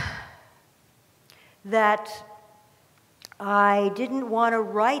that I didn't want to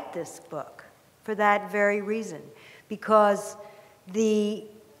write this book for that very reason, because the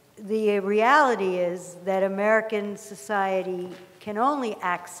reality is that American society can only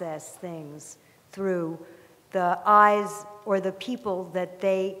access things through the eyes or the people that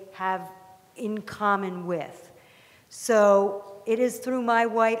they have in common with. So it is through my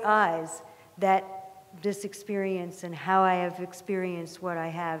white eyes that this experience and how I have experienced what I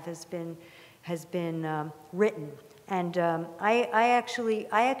have has been written. And I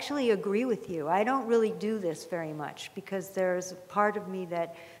actually agree with you. I don't really do this very much because there's a part of me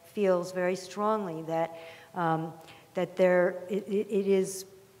that feels very strongly that it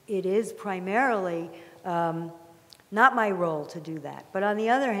is primarily not my role to do that. But on the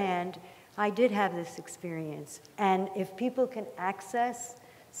other hand, I did have this experience. And if people can access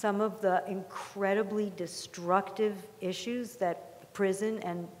some of the incredibly destructive issues that prison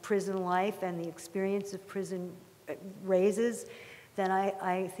and prison life and the experience of prison raises, then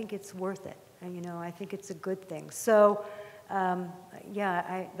I think it's worth it. And, you know, I think it's a good thing. So,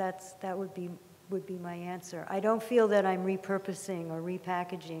 yeah, that would be my answer. I don't feel that I'm repurposing or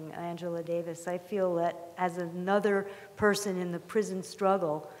repackaging Angela Davis. I feel that as another person in the prison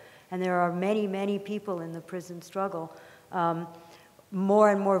struggle, and there are many, many people in the prison struggle,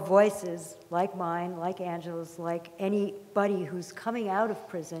 more and more voices like mine, like Angela's, like anybody who's coming out of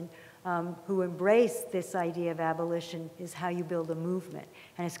prison who embrace this idea of abolition is how you build a movement.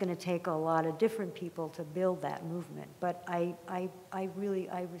 And it's going to take a lot of different people to build that movement. But I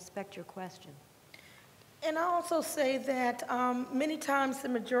respect your question. And I also say that many times the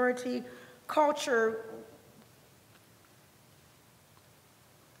majority culture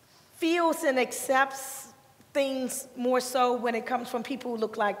feels and accepts things more so when it comes from people who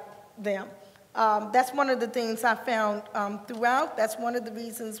look like them. That's one of the things I found throughout. That's one of the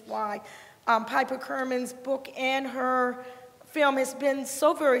reasons why Piper Kerman's book and her film has been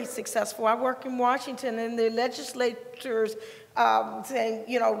so very successful. I work in Washington, and the legislators saying,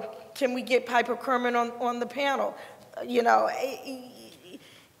 you know, can we get Piper Kerman on the panel? You know,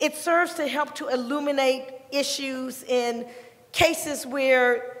 it serves to help to illuminate issues in cases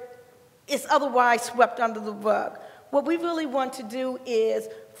where it's otherwise swept under the rug. What we really want to do is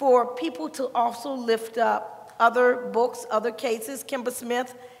for people to also lift up other books, other cases. Kimber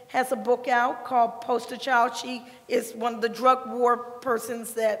Smith has a book out called Poster Child. She is one of the drug war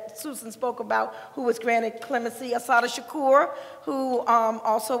persons that Susan spoke about who was granted clemency. Assata Shakur, who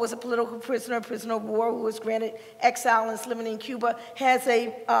also was a political prisoner of war, who was granted exile and is living in Cuba, has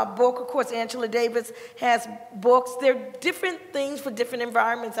a book. Of course, Angela Davis has books. They're different things for different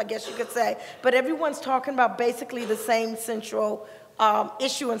environments, I guess you could say. But everyone's talking about basically the same central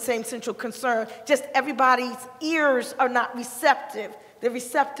issue and same central concern. Just everybody's ears are not receptive. They're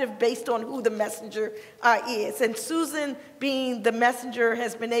receptive based on who the messenger is. And Susan, being the messenger,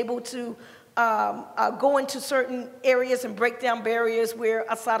 has been able to go into certain areas and break down barriers where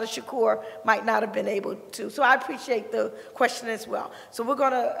Assata Shakur might not have been able to. So I appreciate the question as well. So we're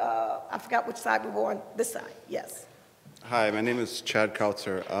going to, I forgot which side we were on, this side, yes. Hi, my name is Chad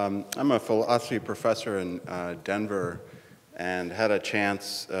Kautzer. I'm a philosophy professor in Denver and had a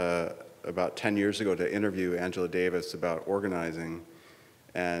chance about 10 years ago to interview Angela Davis about organizing.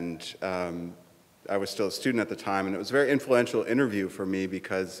 And I was still a student at the time, and it was a very influential interview for me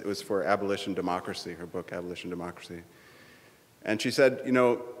because it was for Abolition Democracy, her book, Abolition Democracy. And she said, you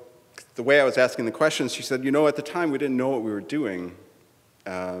know, the way I was asking the questions, she said, you know, at the time we didn't know what we were doing.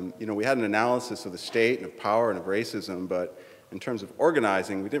 You know, we had an analysis of the state and of power and of racism, but in terms of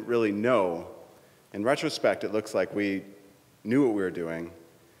organizing, we didn't really know. In retrospect, it looks like we knew what we were doing.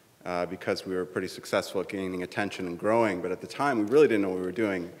 Because we were pretty successful at gaining attention and growing, but at the time we really didn't know what we were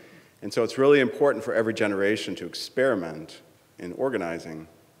doing. And so it's really important for every generation to experiment in organizing.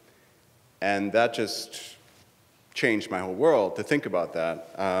 And that just changed my whole world to think about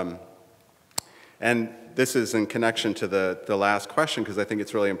that. And this is in connection to the last question, because I think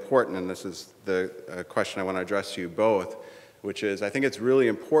it's really important, and this is the question I want to address to you both, which is I think it's really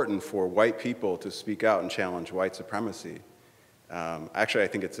important for white people to speak out and challenge white supremacy. Actually, I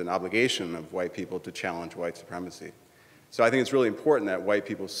think it's an obligation of white people to challenge white supremacy. So I think it's really important that white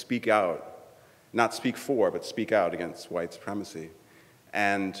people speak out, not speak for, but speak out against white supremacy.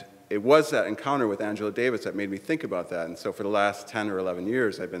 And it was that encounter with Angela Davis that made me think about that. And so for the last 10 or 11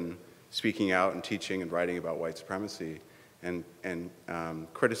 years, I've been speaking out and teaching and writing about white supremacy and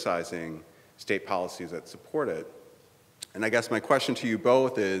criticizing state policies that support it. And I guess my question to you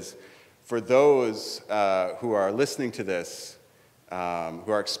both is, for those who are listening to this, who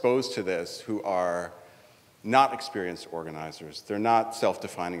are exposed to this, who are not experienced organizers. They're not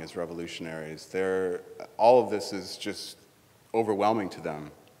self-defining as revolutionaries. All of this is just overwhelming to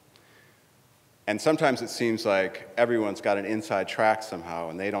them. And sometimes it seems like everyone's got an inside track somehow,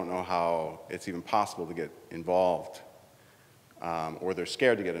 and they don't know how it's even possible to get involved, or they're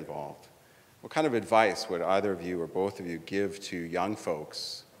scared to get involved. What kind of advice would either of you or both of you give to young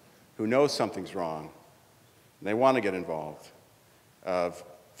folks who know something's wrong, and they want to get involved, of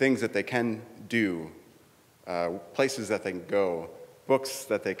things that they can do, places that they can go, books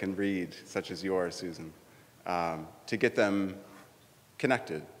that they can read, such as yours, Susan, to get them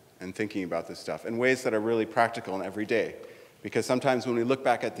connected and thinking about this stuff in ways that are really practical and everyday? Because sometimes when we look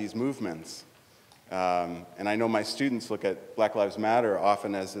back at these movements, and I know my students look at Black Lives Matter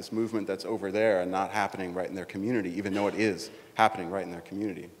often as this movement that's over there and not happening right in their community, even though it is happening right in their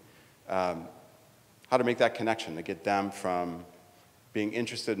community. How to make that connection, to get them from being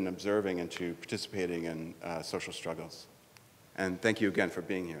interested in observing into participating in social struggles. And thank you again for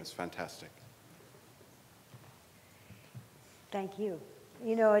being here. It's fantastic. Thank you.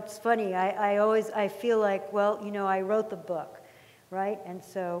 You know, it's funny. I feel like, well, you know, I wrote the book, right? And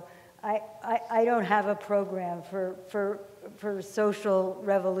so I don't have a program for social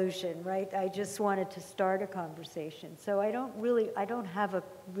revolution, right? I just wanted to start a conversation. So I don't have a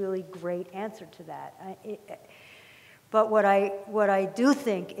really great answer to that. But what I do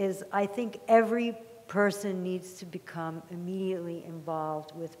think is, I think every person needs to become immediately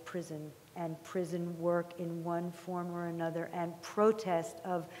involved with prison and prison work in one form or another, and protest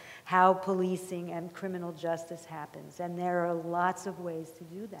of how policing and criminal justice happens. And there are lots of ways to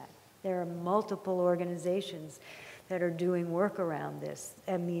do that. There are multiple organizations that are doing work around this.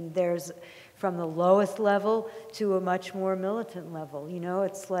 I mean, there's from the lowest level to a much more militant level. You know,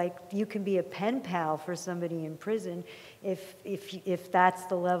 it's like you can be a pen pal for somebody in prison if that's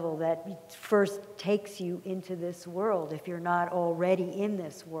the level that first takes you into this world, if you're not already in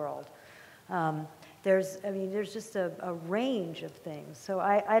this world. There's just a range of things. So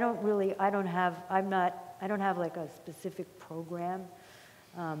I don't have like a specific program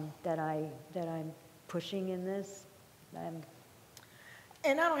that I'm pushing in this.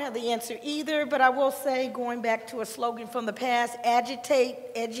 And I don't have the answer either, but I will say, going back to a slogan from the past, agitate,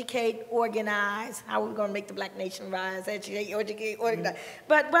 educate, organize. How are we going to make the Black nation rise? Agitate, educate, organize.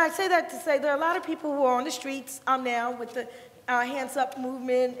 But I say that to say there are a lot of people who are on the streets now with the Hands Up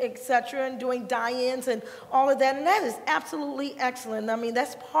movement, et cetera, and doing die-ins and all of that, and that is absolutely excellent. I mean,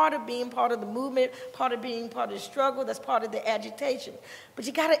 that's part of being part of the movement, part of being part of the struggle, that's part of the agitation. But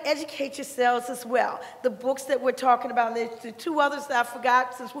you got to educate yourselves as well. The books that we're talking about, and there's the two others that I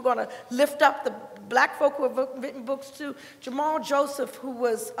forgot, since we're going to lift up the Black folk who have written books too. Jamal Joseph, who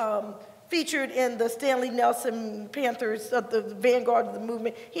was featured in the Stanley Nelson Panthers, the vanguard of the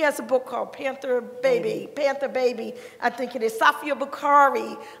movement. He has a book called Panther Baby, I think it is. Safia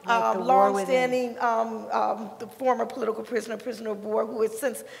Bukhari, long-standing, the former political prisoner of war, who has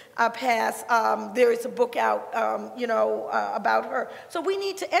since passed. There is a book out, about her. So we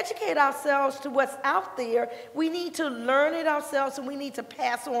need to educate ourselves to what's out there. We need to learn it ourselves, and we need to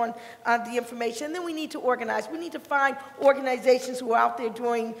pass on the information. And then we need to organize. We need to find organizations who are out there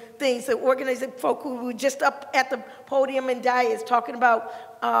doing things that organizing folk who were just up at the podium and dais talking about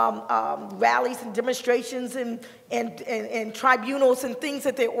rallies and demonstrations and tribunals and things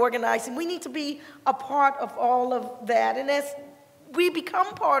that they're organizing. We need to be a part of all of that. And as we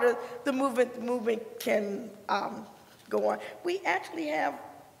become part of the movement can go on. We actually have,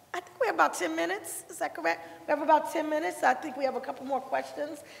 I think we have about 10 minutes. Is that correct? We have about 10 minutes. I think we have a couple more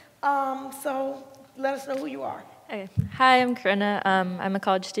questions. So let us know who you are. Okay. Hi, I'm Corinna. I'm a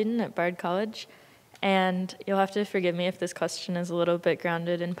college student at Bard College, and you'll have to forgive me if this question is a little bit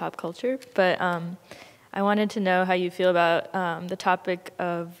grounded in pop culture, but I wanted to know how you feel about the topic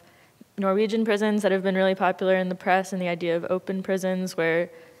of Norwegian prisons that have been really popular in the press, and the idea of open prisons where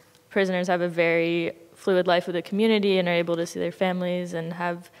prisoners have a very fluid life with the community and are able to see their families and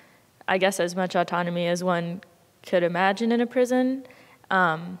have, I guess, as much autonomy as one could imagine in a prison.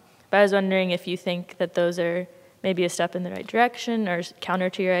 But I was wondering if you think that those are maybe a step in the right direction or counter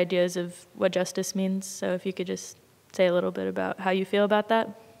to your ideas of what justice means. So if you could just say a little bit about how you feel about that.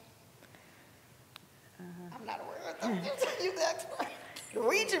 I'm not aware of that. You're the expert.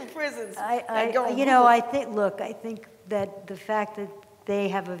 Norwegian prisons. I think that the fact that they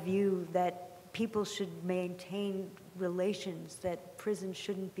have a view that people should maintain relations, that prison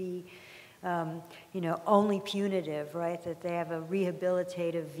shouldn't be only punitive, right? That they have a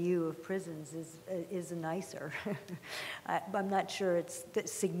rehabilitative view of prisons is nicer. I'm not sure it's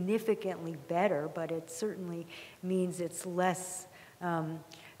significantly better, but it certainly means it's less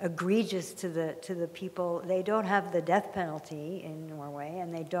egregious to the people. They don't have the death penalty in Norway,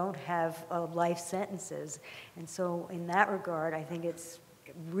 and they don't have life sentences. And so in that regard, I think it's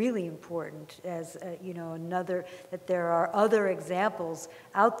really important as that there are other examples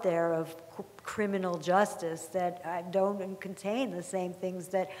out there of criminal justice that don't contain the same things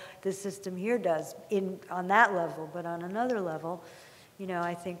that the system here does on that level. But on another level,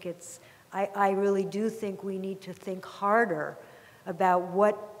 I think I really do think we need to think harder about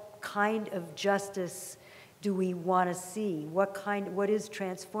what kind of justice do we want to see? What is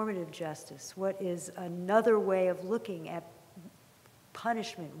transformative justice? What is another way of looking at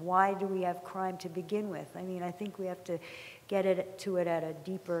punishment? Why do we have crime to begin with? I mean, I think we have to get to it at a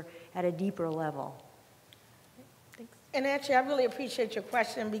deeper level. And actually, I really appreciate your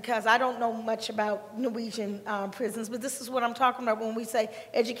question because I don't know much about Norwegian prisons, but this is what I'm talking about when we say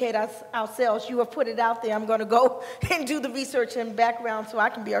educate ourselves. You have put it out there. I'm going to go and do the research and background so I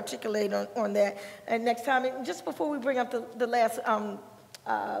can be articulate on that. And next time, and just before we bring up the last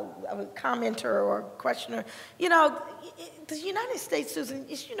commenter or questioner, the United States, Susan,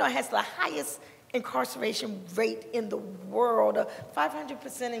 has the highest incarceration rate in the world, a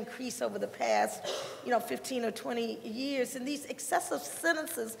 500% increase over the past, 15 or 20 years. And these excessive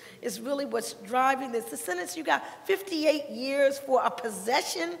sentences is really what's driving this. The sentence, you got 58 years for a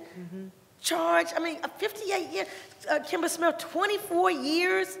possession charge. I mean, 58 years. Kimber Smith, 24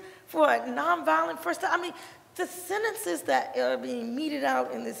 years for a nonviolent first time. I mean, the sentences that are being meted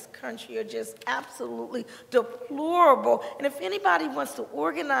out in this country are just absolutely deplorable. And if anybody wants to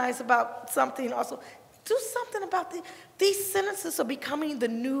organize about something, also do something about these sentences are becoming the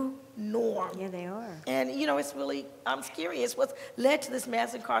new norm. Yeah, they are. And it's really scary. It's what's led to this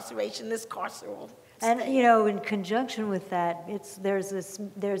mass incarceration, this carceral And state. in conjunction with that, there's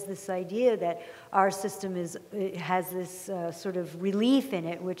this idea that our system has this sort of relief in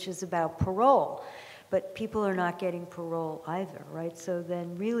it, which is about parole. But people are not getting parole either, right? So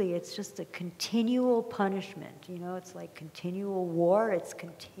then really it's just a continual punishment. It's like continual war, it's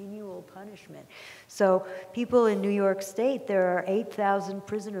continual punishment. So people in New York State, there are 8,000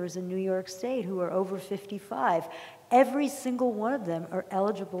 prisoners in New York State who are over 55. Every single one of them are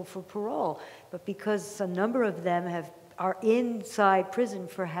eligible for parole. But because a number of them are inside prison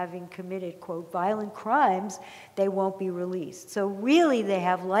for having committed, quote, violent crimes, they won't be released. So really they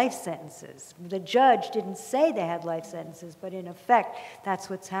have life sentences. The judge didn't say they had life sentences, but in effect,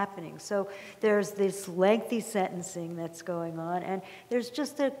 that's what's happening. So there's this lengthy sentencing that's going on, and there's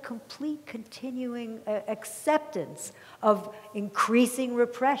just a complete continuing acceptance of increasing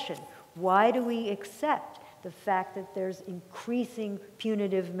repression. Why do we accept the fact that there's increasing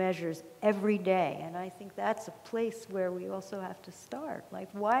punitive measures every day? And I think that's a place where we also have to start. Like,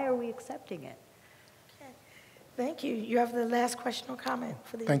 why are we accepting it? Okay. Thank you. You have the last question or comment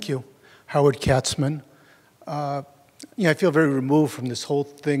for the Thank you. Howard Katzman. I feel very removed from this whole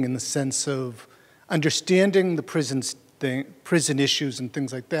thing in the sense of understanding the prison issues and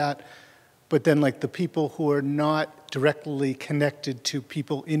things like that, but then like the people who are not directly connected to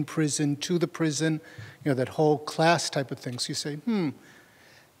people in prison, to the prison, that whole class type of thing. So you say,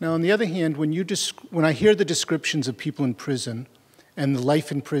 Now, on the other hand, when I hear the descriptions of people in prison and the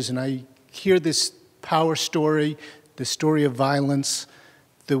life in prison, I hear this power story, the story of violence,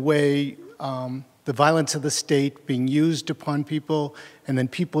 the way the violence of the state being used upon people, and then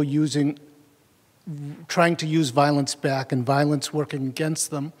people trying to use violence back and violence working against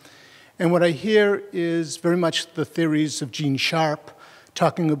them. And what I hear is very much the theories of Gene Sharp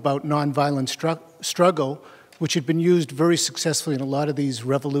talking about nonviolent struggle, which had been used very successfully in a lot of these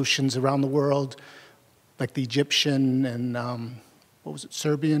revolutions around the world, like the Egyptian and,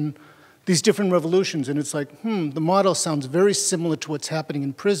 Serbian, these different revolutions. And it's like, the model sounds very similar to what's happening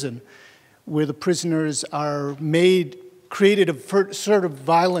in prison, where the prisoners are created a sort of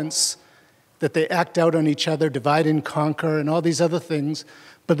violence that they act out on each other, divide and conquer, and all these other things.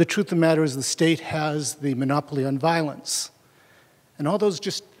 But the truth of the matter is the state has the monopoly on violence. And all those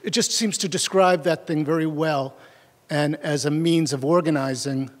it just seems to describe that thing very well, and as a means of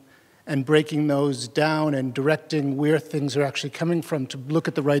organizing and breaking those down and directing where things are actually coming from, to look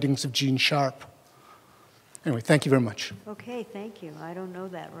at the writings of Gene Sharp. Anyway, thank you very much. Okay, thank you. I don't know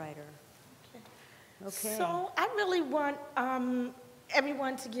that writer. Okay. So I really want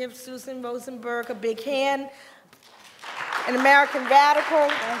everyone to give Susan Rosenberg a big hand. An American radical.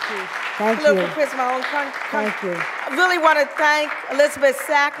 Thank you. Thank political you. prisoner, my own country. Thank you. I really want to thank Elizabeth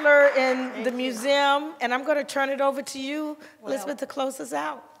Sackler in the museum, and I'm going to turn it over to you, Elizabeth, to close us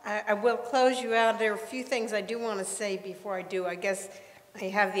out. I will close you out. There are a few things I do want to say before I do. I guess I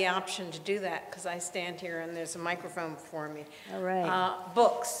have the option to do that because I stand here and there's a microphone before me. All right.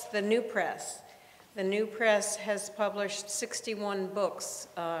 Books, the New Press. The New Press has published 61 books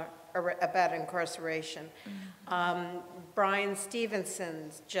about incarceration. Brian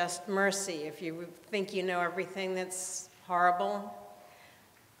Stevenson's Just Mercy. If you think you know everything that's horrible,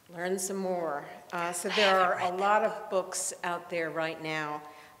 learn some more. So there are a lot of books out there right now,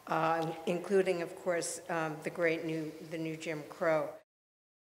 including, of course, the new Jim Crow.